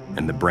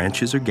 And the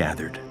branches are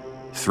gathered,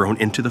 thrown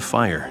into the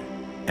fire,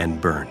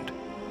 and burned.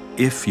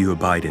 If you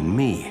abide in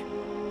me,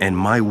 and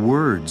my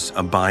words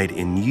abide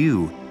in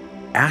you,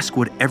 ask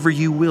whatever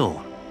you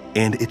will,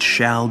 and it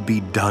shall be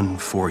done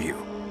for you.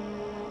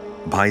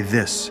 By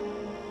this,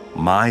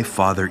 my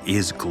Father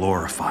is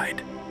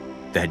glorified,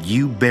 that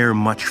you bear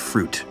much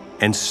fruit,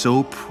 and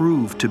so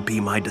prove to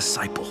be my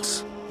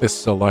disciples. This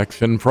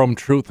selection from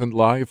Truth and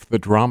Life, the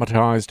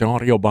dramatized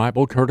audio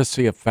Bible,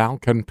 courtesy of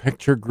Falcon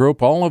Picture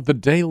Group. All of the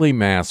daily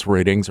Mass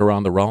readings are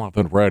on the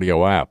Relevant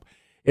Radio app.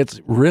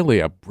 It's really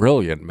a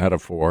brilliant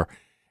metaphor,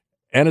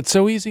 and it's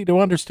so easy to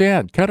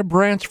understand. Cut a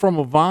branch from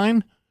a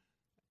vine,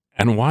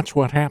 and watch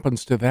what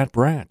happens to that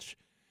branch.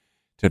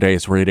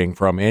 Today's reading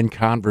from In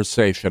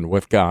Conversation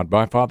with God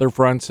by Father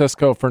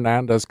Francisco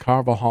Fernandez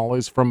Carvajal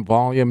is from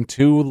Volume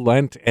 2,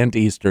 Lent and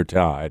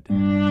Eastertide.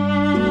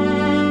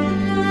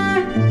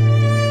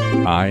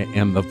 I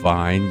am the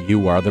vine,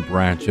 you are the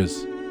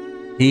branches.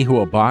 He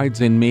who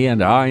abides in me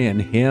and I in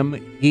him,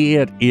 he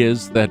it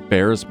is that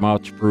bears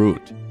much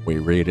fruit. We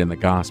read in the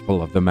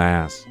Gospel of the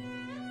Mass.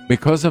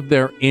 Because of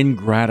their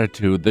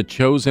ingratitude, the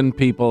chosen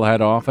people had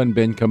often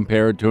been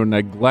compared to a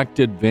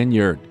neglected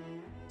vineyard.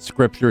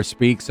 Scripture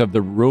speaks of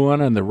the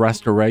ruin and the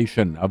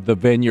restoration of the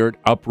vineyard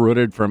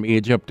uprooted from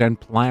Egypt and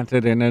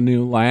planted in a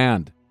new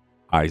land.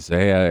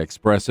 Isaiah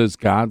expresses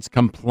God's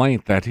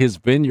complaint that his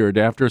vineyard,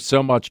 after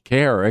so much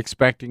care,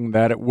 expecting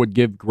that it would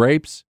give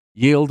grapes,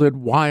 yielded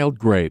wild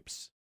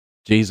grapes.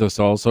 Jesus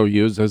also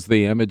uses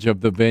the image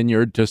of the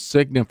vineyard to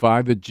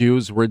signify the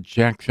Jews'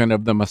 rejection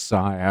of the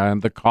Messiah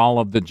and the call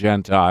of the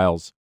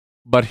Gentiles.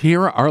 But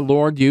here our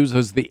Lord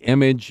uses the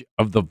image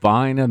of the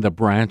vine and the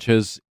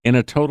branches in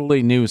a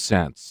totally new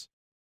sense.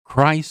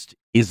 Christ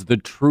is the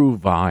true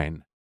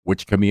vine,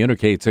 which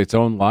communicates its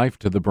own life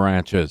to the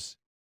branches.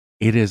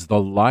 It is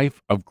the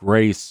life of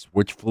grace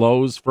which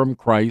flows from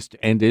Christ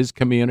and is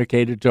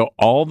communicated to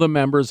all the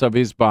members of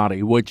his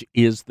body, which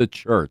is the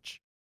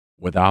church.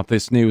 Without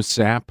this new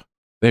sap,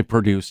 they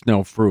produce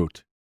no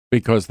fruit,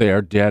 because they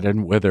are dead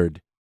and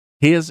withered.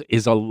 His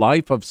is a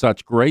life of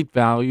such great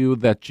value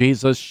that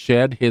Jesus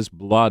shed his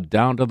blood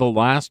down to the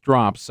last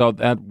drop so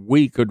that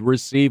we could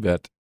receive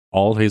it.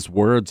 All his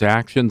words,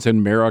 actions,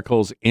 and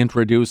miracles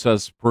introduce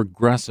us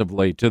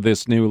progressively to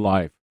this new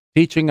life,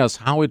 teaching us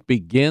how it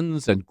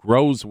begins and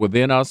grows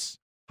within us,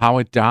 how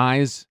it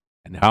dies,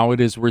 and how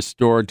it is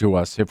restored to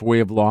us if we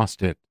have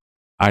lost it.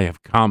 I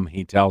have come,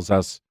 he tells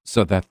us,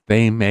 so that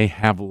they may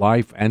have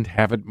life and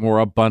have it more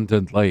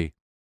abundantly.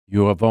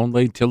 You have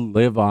only to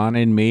live on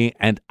in me,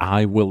 and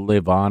I will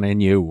live on in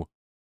you.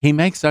 He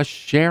makes us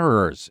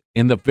sharers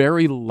in the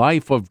very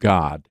life of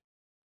God.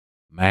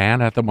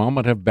 Man, at the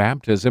moment of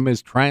baptism,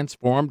 is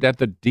transformed at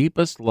the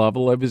deepest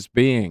level of his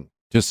being,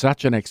 to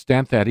such an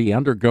extent that he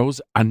undergoes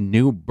a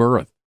new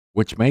birth,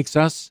 which makes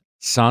us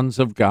sons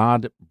of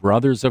God,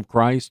 brothers of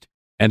Christ,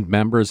 and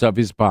members of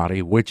his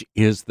body, which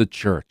is the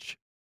church.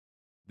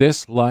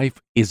 This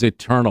life is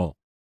eternal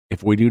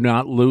if we do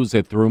not lose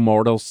it through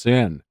mortal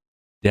sin.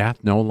 Death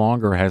no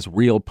longer has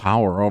real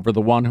power over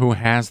the one who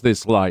has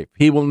this life.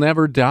 He will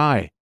never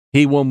die.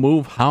 He will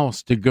move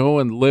house to go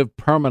and live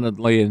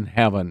permanently in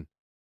heaven.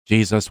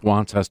 Jesus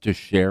wants us to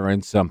share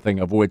in something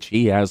of which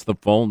he has the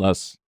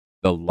fullness.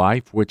 The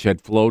life which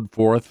had flowed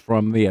forth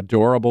from the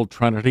adorable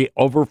Trinity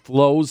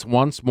overflows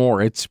once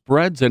more. It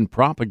spreads and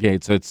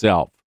propagates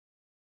itself.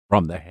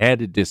 From the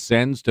head it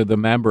descends to the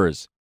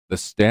members. The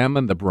stem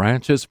and the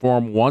branches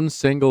form one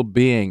single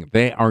being.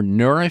 They are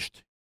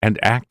nourished and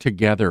act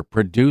together,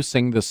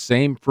 producing the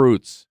same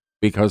fruits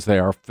because they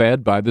are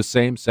fed by the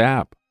same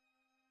sap.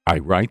 I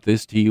write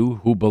this to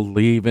you who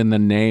believe in the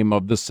name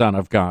of the Son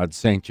of God,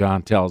 St.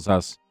 John tells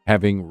us,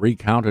 having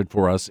recounted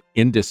for us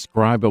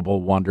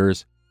indescribable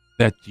wonders,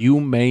 that you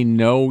may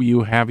know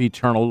you have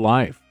eternal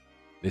life.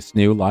 This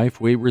new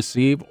life we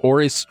receive or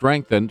is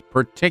strengthened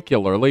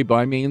particularly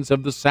by means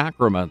of the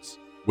sacraments,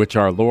 which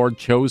our Lord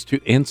chose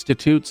to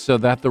institute so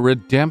that the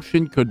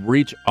redemption could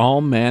reach all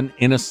men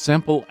in a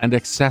simple and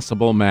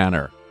accessible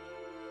manner.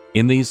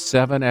 In these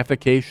 7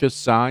 efficacious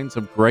signs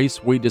of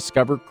grace, we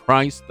discover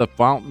Christ, the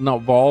fountain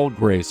of all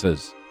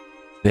graces.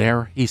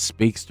 There he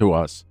speaks to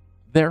us.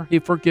 There he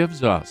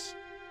forgives us.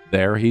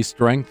 There he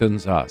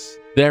strengthens us.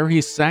 There he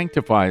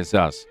sanctifies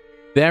us.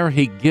 There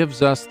he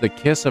gives us the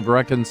kiss of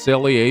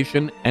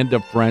reconciliation and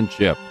of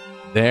friendship.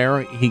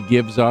 There he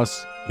gives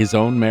us his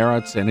own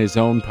merits and his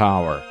own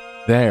power.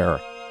 There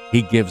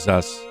he gives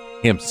us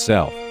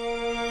himself.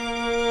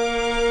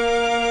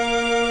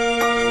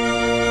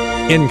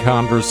 In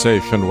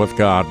Conversation with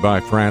God by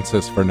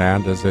Francis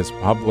Fernandez is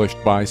published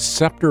by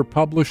Scepter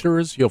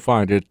Publishers. You'll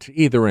find it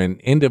either in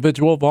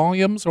individual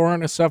volumes or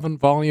in a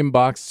 7-volume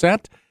box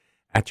set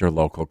at your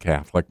local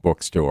Catholic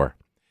bookstore.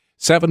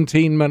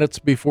 17 minutes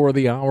before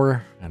the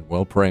hour, and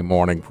we'll pray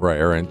morning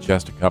prayer in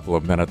just a couple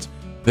of minutes.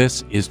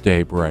 This is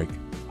Daybreak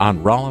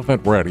on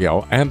Relevant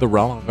Radio and the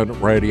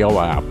Relevant Radio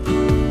app.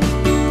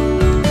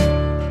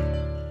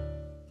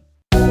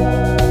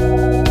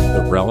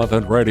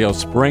 Relevant Radio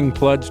Spring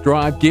Pledge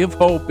Drive Give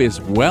Hope is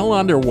well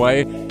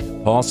underway.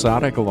 Paul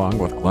Sadek, along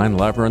with Glenn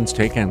Leveren's,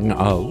 taking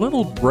a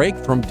little break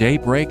from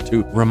Daybreak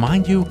to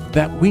remind you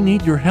that we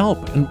need your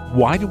help. And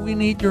why do we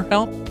need your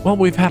help? Well,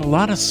 we've had a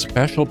lot of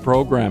special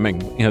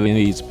programming in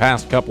these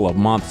past couple of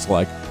months,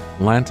 like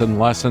Lenten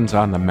lessons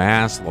on the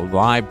Mass, the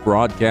live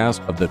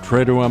broadcast of the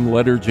Triduum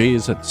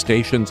liturgies at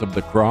Stations of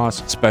the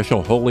Cross,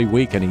 special Holy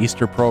Week and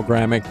Easter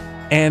programming.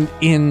 And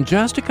in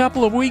just a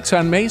couple of weeks,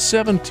 on May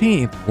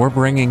 17th, we're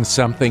bringing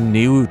something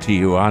new to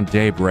you on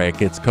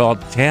Daybreak. It's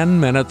called 10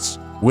 Minutes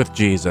with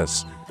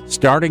Jesus,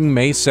 starting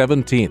May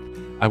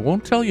 17th. I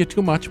won't tell you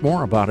too much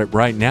more about it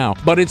right now,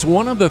 but it's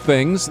one of the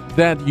things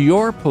that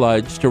your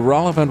pledge to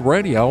Relevant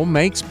Radio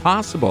makes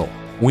possible.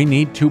 We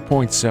need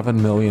 $2.7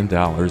 million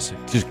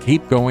to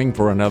keep going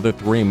for another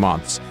 3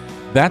 months.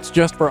 That's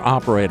just for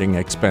operating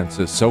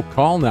expenses, so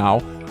call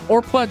now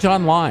or pledge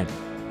online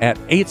at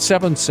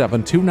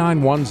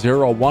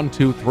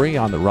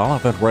 877-291-0123 on the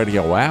Relevant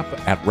Radio app,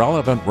 at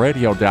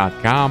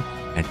relevantradio.com,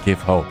 and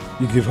give hope.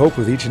 You give hope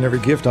with each and every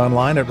gift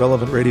online at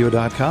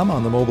relevantradio.com,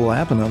 on the mobile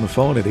app, and on the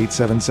phone at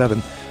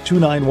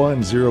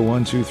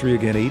 877-291-0123.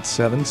 Again,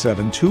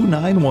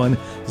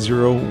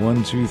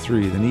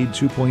 877-291-0123. They need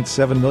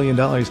 $2.7 million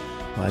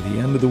by the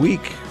end of the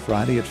week.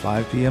 Friday at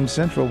 5 p.m.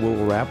 Central,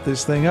 we'll wrap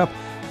this thing up.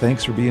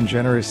 Thanks for being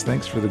generous.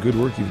 Thanks for the good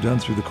work you've done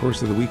through the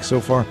course of the week so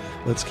far.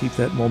 Let's keep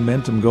that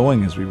momentum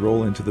going as we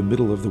roll into the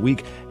middle of the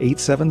week.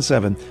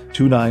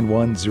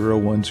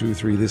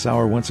 877-291-0123. This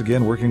hour, once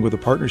again, working with a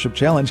partnership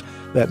challenge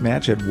that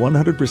match at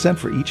 100%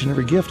 for each and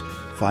every gift.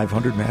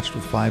 500 matched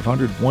with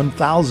 500,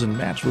 1,000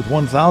 matched with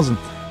 1,000.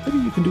 Maybe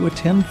you can do a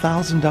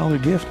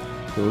 $10,000 gift.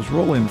 Those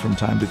roll in from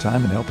time to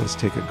time and help us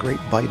take a great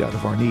bite out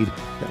of our need.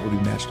 That will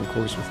be matched, of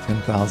course, with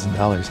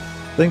 $10,000.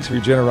 Thanks for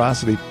your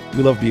generosity.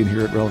 We love being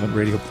here at Relevant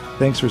Radio.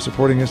 Thanks for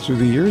supporting us through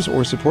the years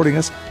or supporting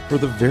us for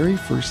the very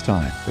first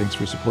time. Thanks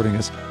for supporting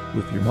us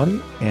with your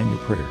money and your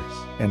prayers.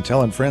 And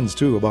telling friends,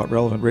 too, about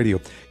Relevant Radio.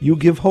 You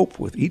give hope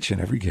with each and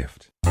every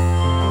gift.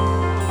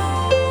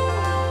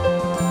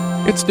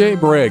 It's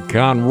Daybreak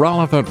on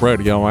Relevant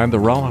Radio and the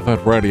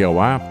Relevant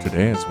Radio app.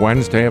 Today is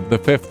Wednesday of the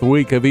 5th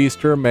week of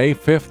Easter, May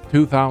 5th,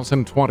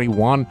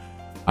 2021.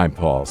 I'm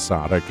Paul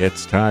Sadek.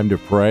 It's time to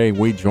pray.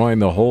 We join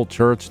the whole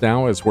church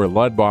now as we're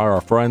led by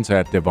our friends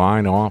at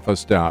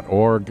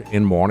divineoffice.org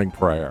in morning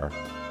prayer.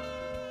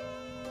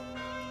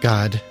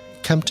 God,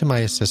 come to my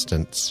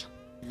assistance.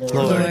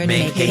 Lord,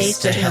 make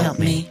haste to help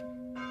me.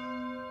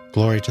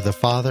 Glory to the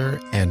Father,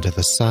 and to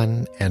the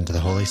Son, and to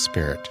the Holy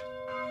Spirit.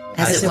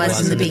 As it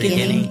was in the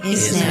beginning,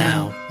 is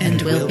now, and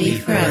will be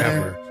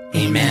forever.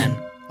 Amen.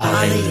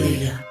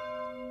 Alleluia.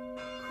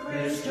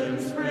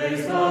 Christians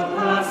praise the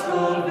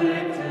Paschal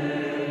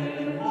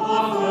victim,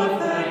 offer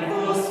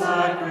thankful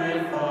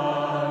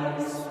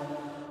sacrifice.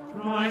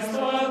 Christ the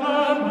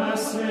Lamb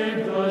has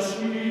saved the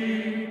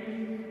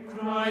sheep.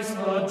 Christ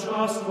the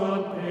just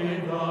one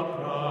paid the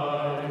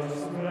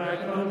price,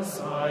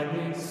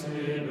 reconciling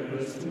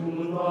sinners to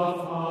the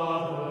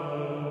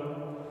Father.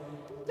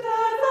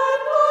 Death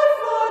and life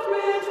fought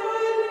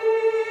bitterly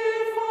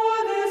for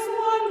this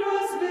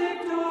wondrous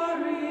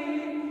victory.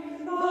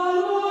 The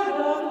Lord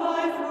of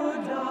life who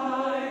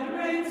died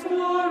reigns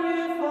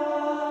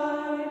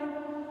glorified.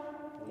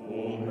 O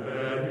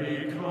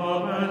Mary,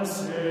 come and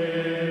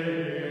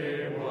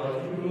say what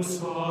you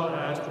saw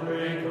at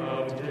break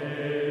of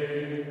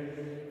day.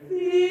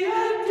 The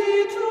empty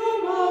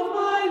tomb of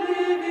my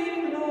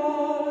living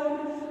Lord,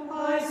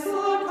 I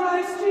saw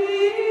Christ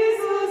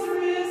Jesus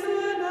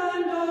risen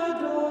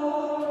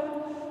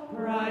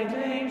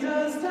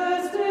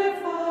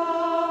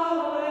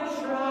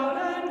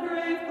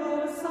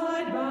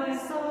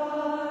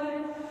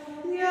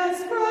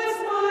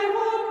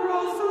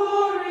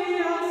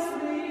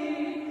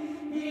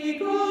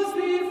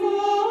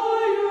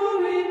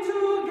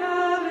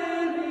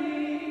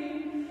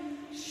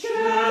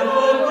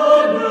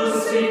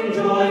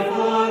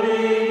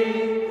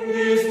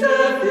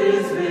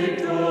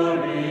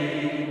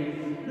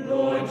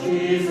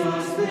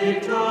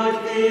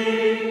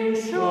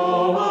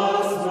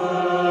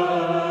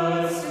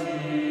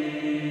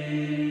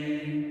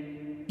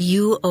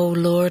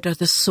are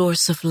the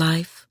source of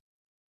life.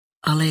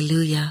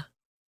 Alleluia.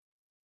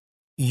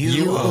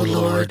 You, O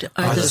Lord,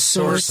 are the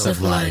source of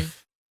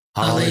life.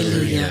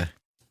 Alleluia.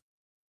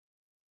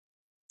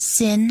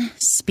 Sin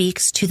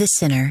speaks to the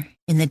sinner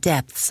in the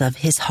depths of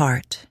his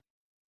heart.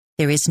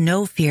 There is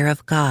no fear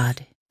of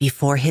God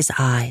before his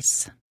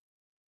eyes.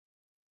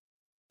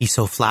 He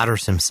so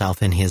flatters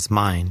himself in his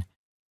mind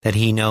that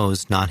he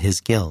knows not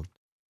his guilt.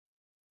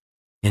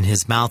 In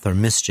his mouth are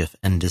mischief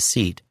and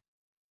deceit.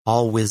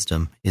 All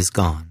wisdom is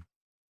gone.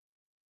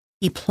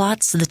 He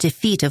plots the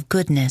defeat of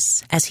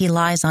goodness as he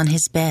lies on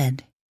his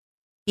bed.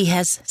 He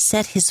has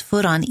set his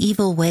foot on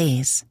evil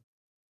ways.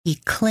 He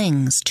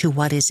clings to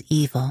what is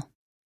evil.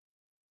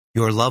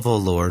 Your love, O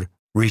Lord,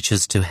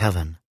 reaches to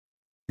heaven,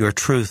 your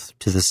truth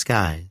to the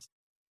skies.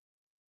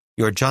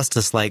 Your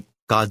justice like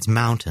God's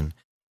mountain,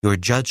 your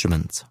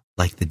judgments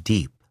like the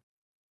deep.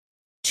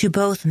 To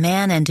both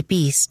man and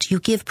beast you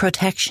give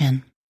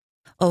protection.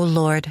 O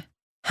Lord,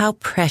 how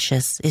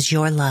precious is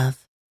your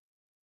love.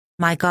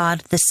 My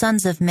God, the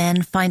sons of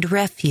men find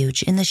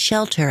refuge in the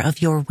shelter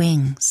of your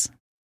wings.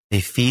 They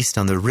feast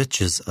on the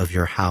riches of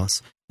your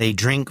house. They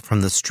drink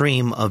from the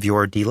stream of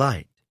your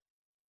delight.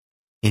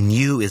 In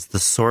you is the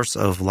source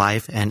of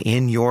life, and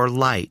in your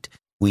light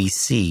we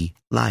see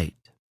light.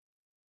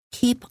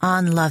 Keep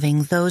on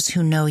loving those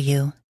who know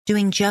you,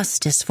 doing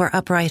justice for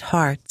upright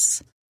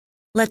hearts.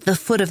 Let the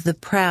foot of the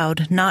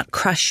proud not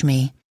crush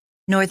me,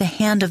 nor the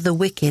hand of the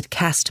wicked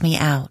cast me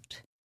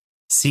out.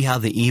 See how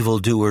the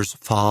evildoers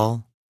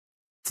fall?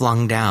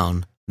 Flung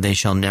down, they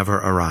shall never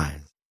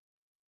arise.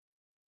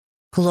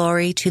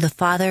 Glory to the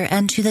Father,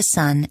 and to the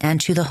Son,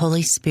 and to the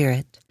Holy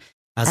Spirit,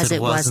 as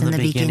it was in the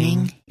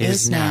beginning,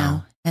 is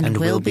now, and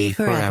will be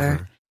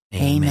forever.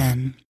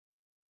 Amen.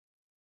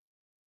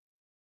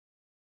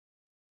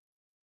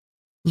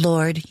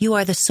 Lord, you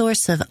are the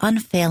source of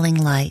unfailing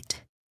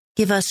light.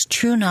 Give us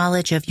true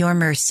knowledge of your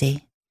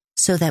mercy,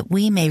 so that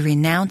we may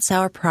renounce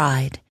our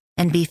pride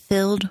and be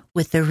filled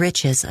with the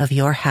riches of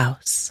your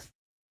house.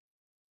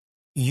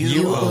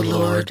 You, O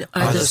Lord,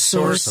 are the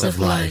source of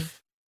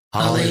life.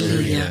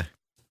 Alleluia.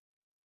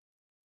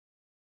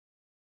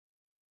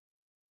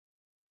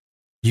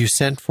 You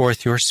sent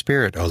forth your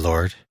Spirit, O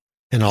Lord,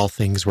 and all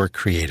things were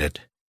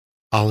created.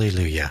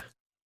 Alleluia.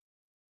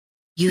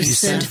 You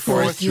sent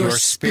forth your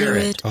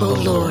Spirit, O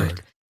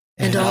Lord,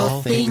 and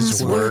all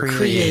things were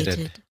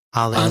created.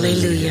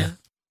 Alleluia.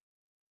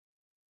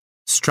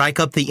 Strike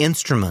up the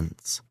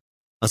instruments,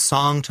 a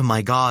song to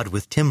my God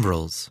with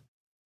timbrels.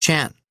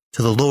 Chant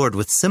to the Lord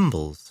with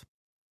cymbals.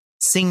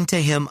 Sing to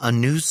him a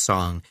new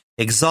song,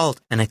 exalt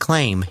and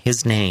acclaim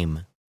his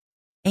name.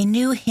 A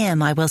new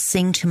hymn I will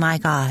sing to my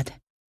God.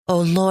 O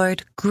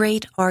Lord,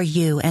 great are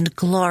you and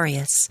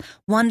glorious,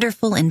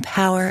 wonderful in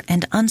power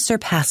and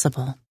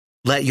unsurpassable.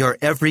 Let your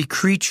every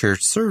creature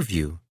serve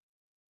you.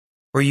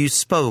 For you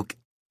spoke,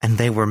 and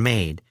they were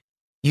made.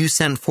 You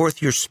sent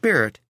forth your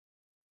Spirit,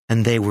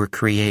 and they were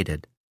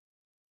created.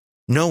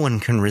 No one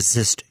can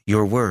resist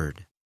your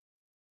word.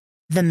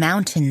 The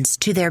mountains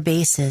to their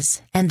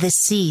bases, and the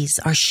seas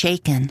are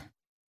shaken.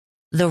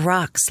 The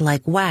rocks,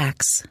 like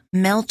wax,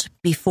 melt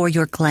before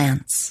your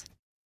glance.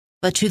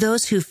 But to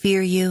those who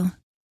fear you,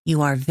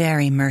 you are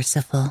very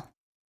merciful.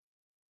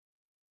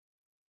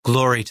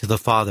 Glory to the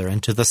Father,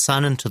 and to the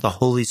Son, and to the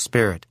Holy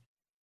Spirit.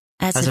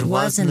 As it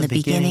was in the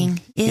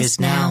beginning, is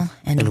now,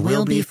 and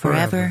will be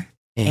forever.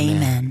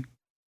 Amen.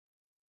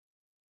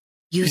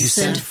 You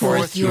sent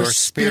forth your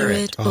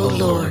Spirit, O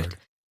Lord,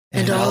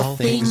 and all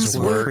things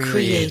were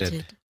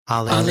created.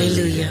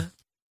 Alleluia.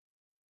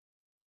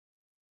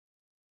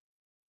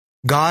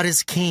 God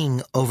is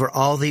king over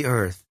all the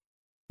earth.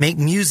 Make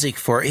music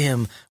for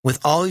him with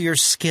all your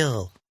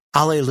skill.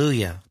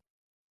 Alleluia.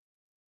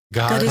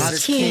 God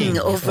is king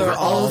over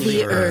all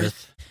the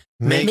earth.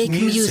 Make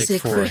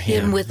music for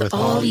him with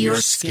all your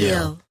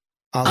skill.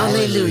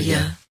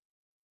 Alleluia.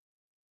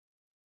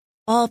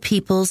 All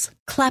peoples,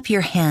 clap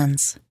your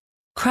hands.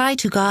 Cry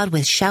to God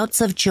with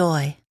shouts of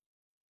joy.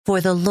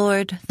 For the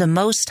Lord, the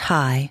Most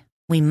High,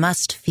 we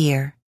must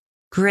fear,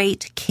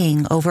 great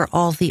King over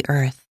all the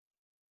earth.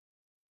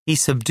 He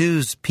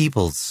subdues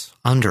peoples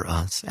under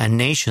us and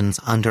nations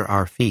under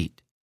our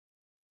feet.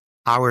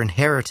 Our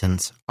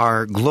inheritance,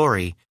 our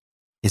glory,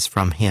 is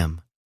from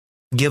him,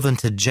 given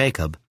to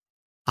Jacob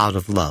out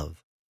of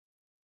love.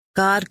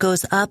 God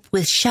goes up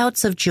with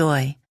shouts of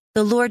joy.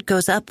 The Lord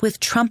goes up with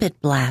trumpet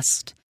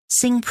blast.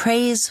 Sing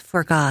praise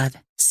for God.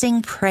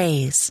 Sing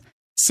praise.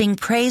 Sing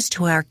praise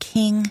to our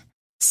King.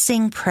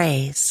 Sing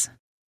praise.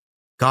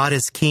 God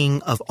is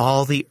king of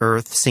all the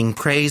earth. Sing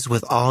praise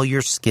with all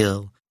your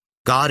skill.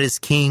 God is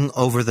king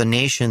over the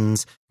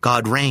nations.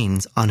 God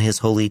reigns on his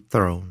holy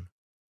throne.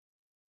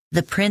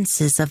 The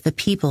princes of the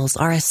peoples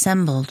are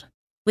assembled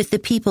with the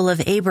people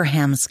of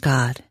Abraham's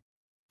God.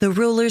 The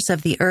rulers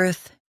of the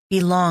earth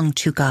belong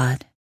to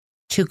God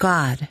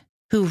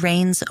who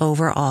reigns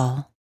over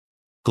all.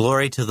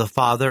 Glory to the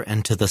Father,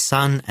 and to the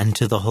Son, and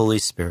to the Holy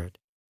Spirit.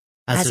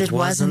 As it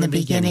was in the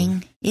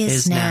beginning,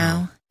 is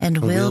now, and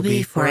will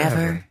be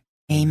forever.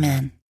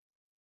 Amen.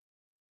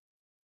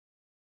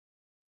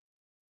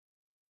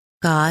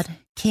 God,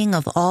 King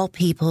of all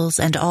peoples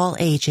and all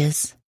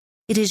ages,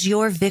 it is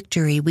your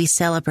victory we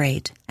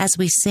celebrate as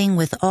we sing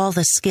with all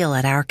the skill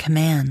at our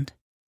command.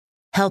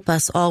 Help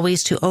us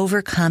always to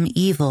overcome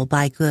evil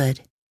by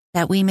good,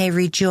 that we may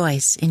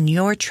rejoice in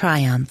your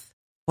triumph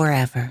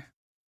forever.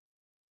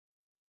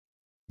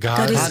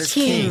 God is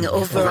king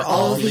over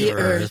all the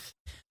earth.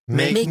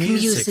 Make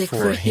music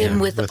for him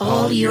with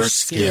all your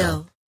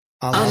skill.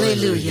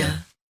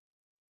 Alleluia.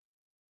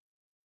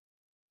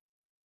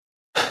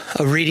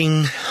 A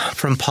reading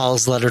from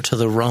Paul's letter to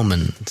the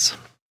Romans.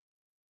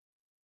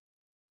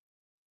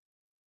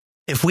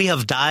 If we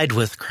have died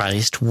with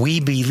Christ, we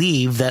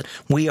believe that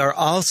we are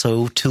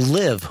also to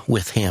live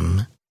with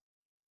him.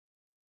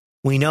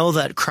 We know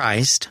that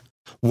Christ,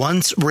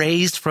 once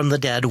raised from the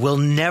dead, will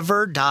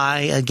never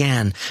die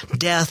again.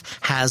 Death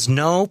has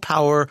no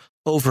power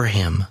over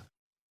him.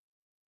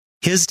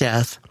 His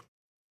death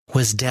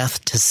was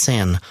death to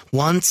sin,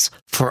 once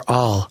for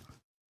all.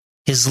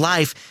 His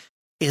life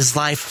is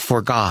life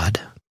for God.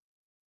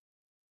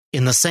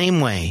 In the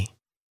same way,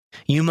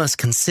 you must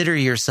consider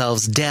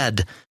yourselves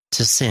dead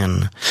to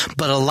sin,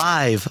 but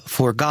alive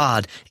for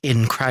God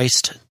in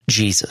Christ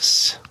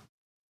Jesus.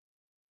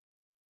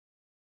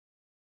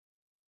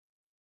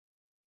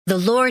 The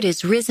Lord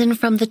is risen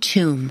from the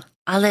tomb.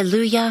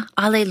 Alleluia,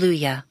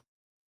 alleluia.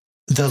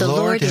 The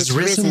Lord is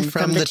risen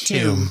from the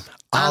tomb.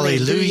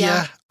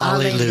 Alleluia,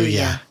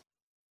 alleluia.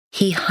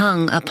 He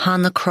hung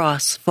upon the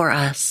cross for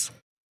us.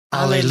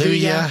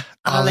 Alleluia,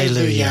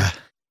 alleluia.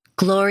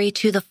 Glory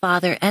to the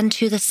Father, and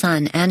to the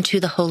Son, and to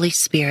the Holy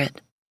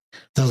Spirit.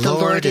 The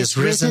Lord is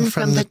risen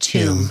from the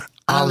tomb.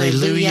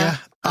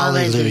 Alleluia,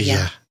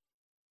 alleluia.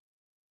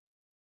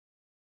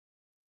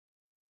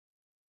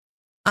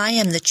 I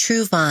am the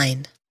true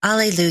vine.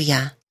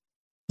 Alleluia.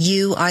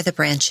 You are the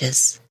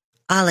branches.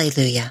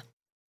 Alleluia.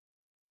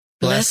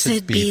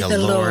 Blessed be the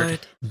Lord,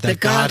 the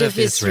God of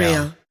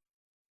Israel.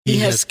 He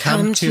has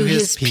come to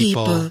his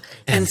people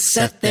and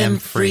set them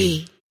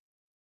free.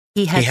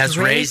 He has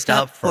raised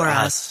up for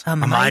us a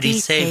mighty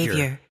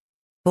Savior,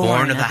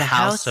 born of the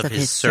house of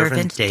his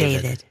servant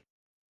David.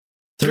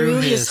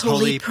 Through his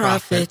holy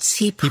prophets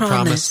he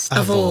promised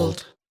of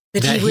old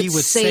that he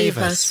would save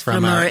us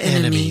from our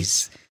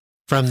enemies,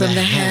 from the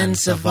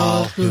hands of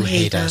all who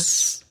hate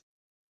us.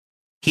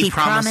 He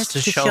promised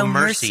to show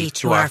mercy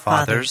to our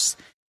fathers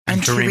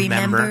and to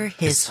remember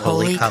his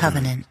holy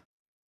covenant.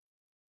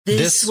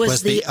 This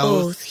was the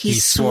oath he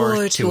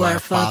swore to our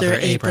father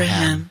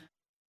Abraham,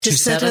 to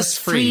set us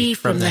free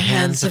from the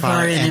hands of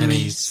our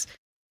enemies,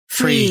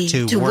 free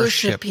to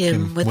worship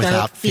him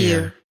without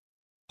fear,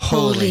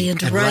 holy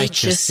and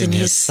righteous in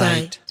his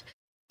sight,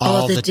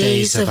 all the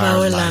days of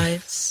our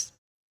lives.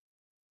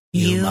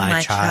 You,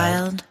 my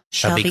child,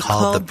 shall be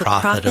called the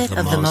prophet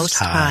of the Most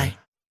High,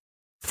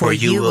 for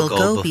you will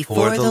go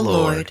before the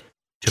Lord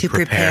to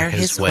prepare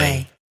his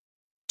way,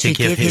 to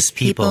give his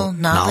people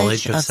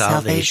knowledge of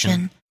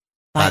salvation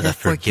by the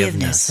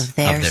forgiveness of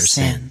their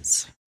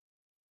sins.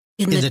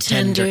 In the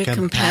tender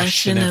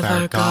compassion of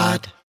our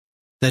God,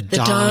 the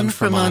dawn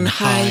from on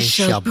high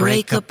shall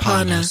break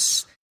upon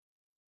us,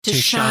 to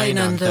shine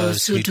on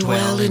those who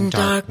dwell in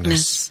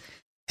darkness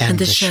and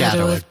the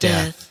shadow of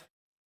death,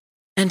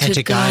 and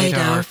to guide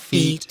our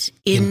feet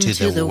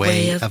into the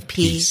way of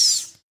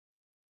peace.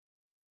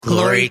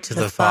 Glory to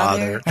the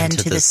Father, and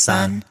to the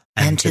Son,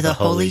 and to the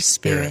Holy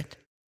Spirit,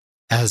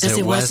 as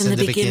it was in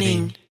the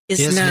beginning,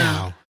 is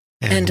now,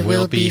 and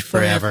will be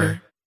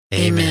forever.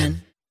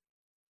 Amen.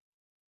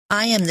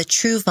 I am the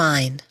true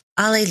vine.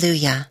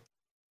 Alleluia.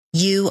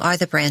 You are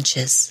the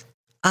branches.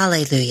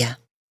 Alleluia.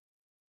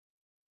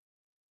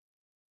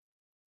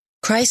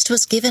 Christ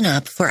was given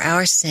up for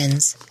our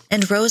sins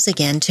and rose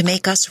again to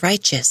make us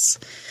righteous.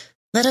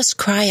 Let us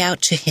cry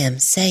out to him,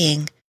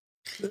 saying,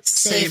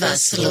 Save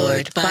us,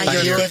 Lord, by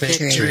your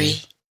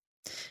victory.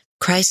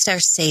 Christ our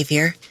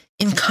Savior,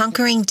 in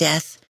conquering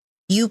death,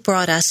 you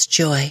brought us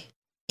joy.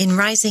 In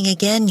rising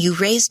again, you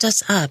raised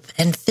us up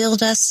and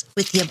filled us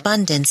with the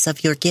abundance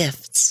of your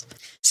gifts.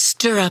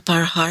 Stir up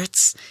our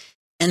hearts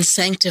and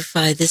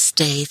sanctify this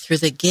day through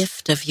the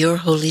gift of your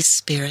Holy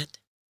Spirit.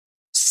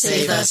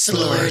 Save us,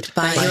 Lord,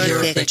 by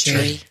your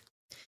victory.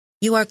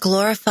 You are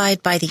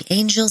glorified by the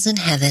angels in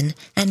heaven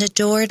and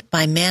adored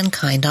by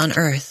mankind on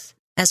earth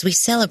as we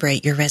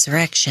celebrate your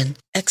resurrection.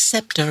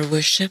 Accept our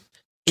worship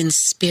in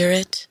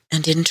spirit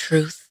and in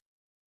truth.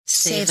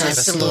 Save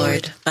us,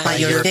 Lord, by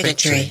your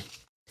victory.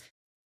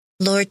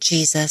 Lord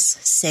Jesus,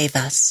 save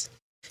us.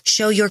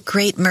 Show your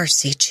great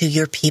mercy to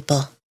your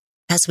people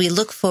as we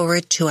look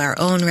forward to our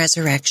own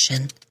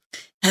resurrection.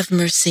 Have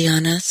mercy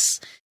on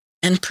us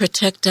and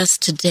protect us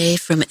today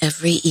from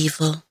every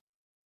evil.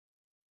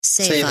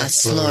 Save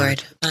us,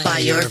 Lord, by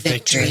your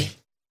victory.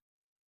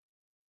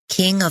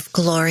 King of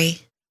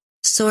glory,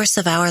 source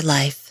of our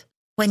life,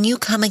 when you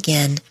come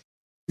again,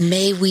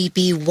 may we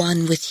be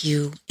one with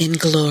you in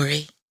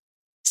glory.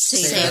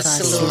 Save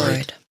us,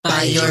 Lord,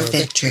 by your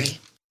victory.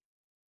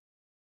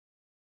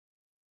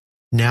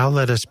 Now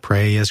let us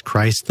pray as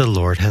Christ the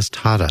Lord has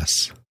taught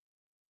us.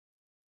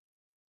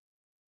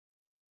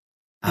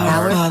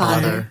 Our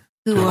Father,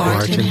 who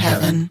art in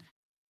heaven,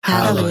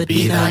 hallowed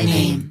be thy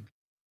name.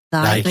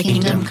 Thy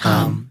kingdom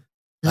come,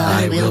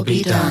 thy will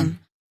be done,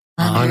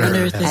 on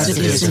earth as it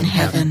is in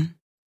heaven.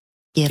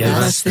 Give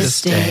us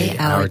this day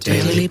our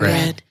daily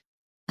bread,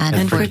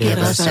 and forgive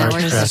us our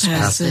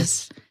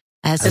trespasses,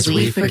 as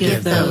we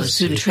forgive those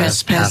who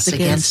trespass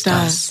against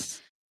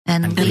us.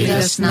 And lead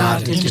us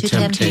not into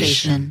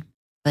temptation,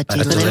 but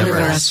deliver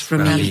us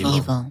from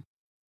evil.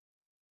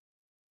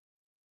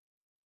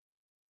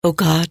 O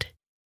God,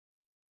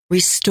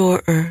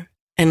 restorer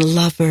and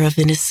lover of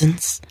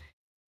innocence,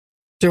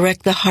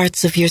 direct the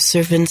hearts of your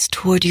servants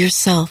toward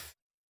yourself,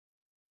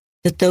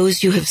 that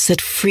those you have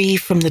set free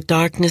from the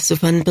darkness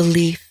of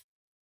unbelief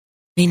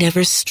may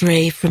never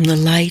stray from the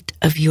light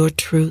of your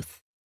truth.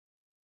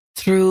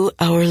 Through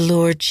our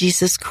Lord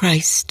Jesus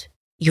Christ,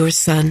 your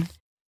Son,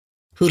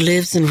 who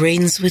lives and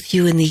reigns with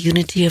you in the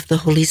unity of the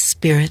Holy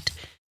Spirit,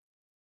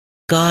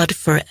 God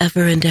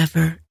forever and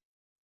ever.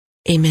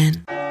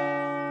 Amen.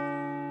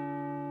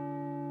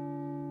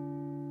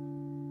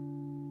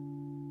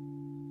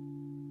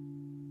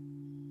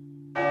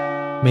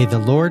 May the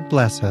Lord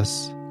bless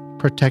us,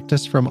 protect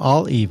us from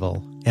all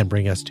evil, and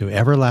bring us to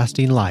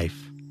everlasting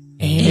life.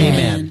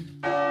 Amen.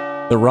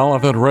 The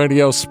Relevant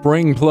Radio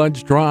Spring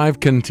Pledge Drive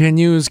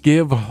continues.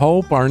 Give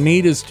hope. Our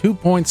need is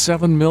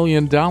 $2.7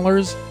 million.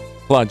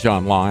 Pledge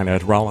online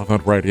at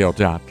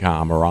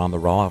relevantradio.com or on the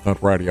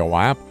Relevant Radio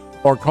app,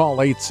 or call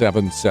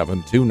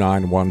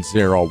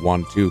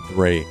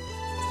 877-291-0123.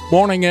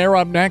 Morning Air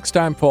up next.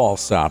 I'm Paul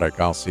Sadek.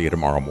 I'll see you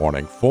tomorrow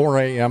morning, 4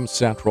 a.m.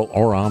 Central,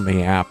 or on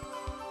the app.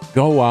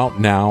 Go out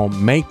now,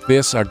 make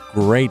this a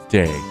great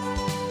day,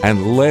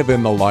 and live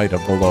in the light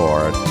of the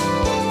Lord.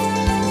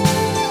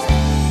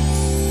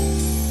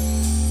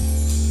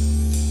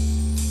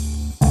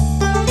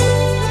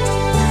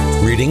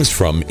 Readings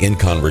from In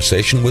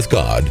Conversation with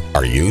God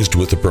are used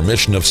with the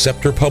permission of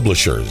Scepter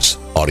Publishers.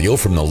 Audio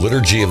from the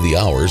Liturgy of the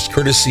Hours,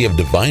 courtesy of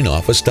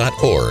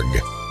divineoffice.org.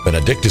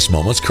 Benedictus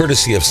Moments,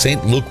 courtesy of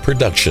St. Luke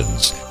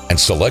Productions. And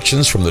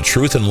selections from the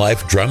Truth and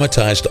Life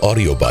Dramatized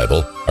Audio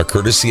Bible are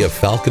courtesy of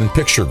Falcon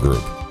Picture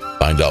Group.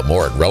 Find out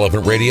more at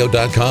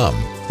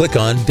relevantradio.com. Click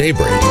on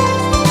Daybreak.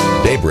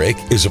 Daybreak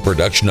is a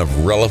production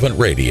of Relevant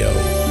Radio.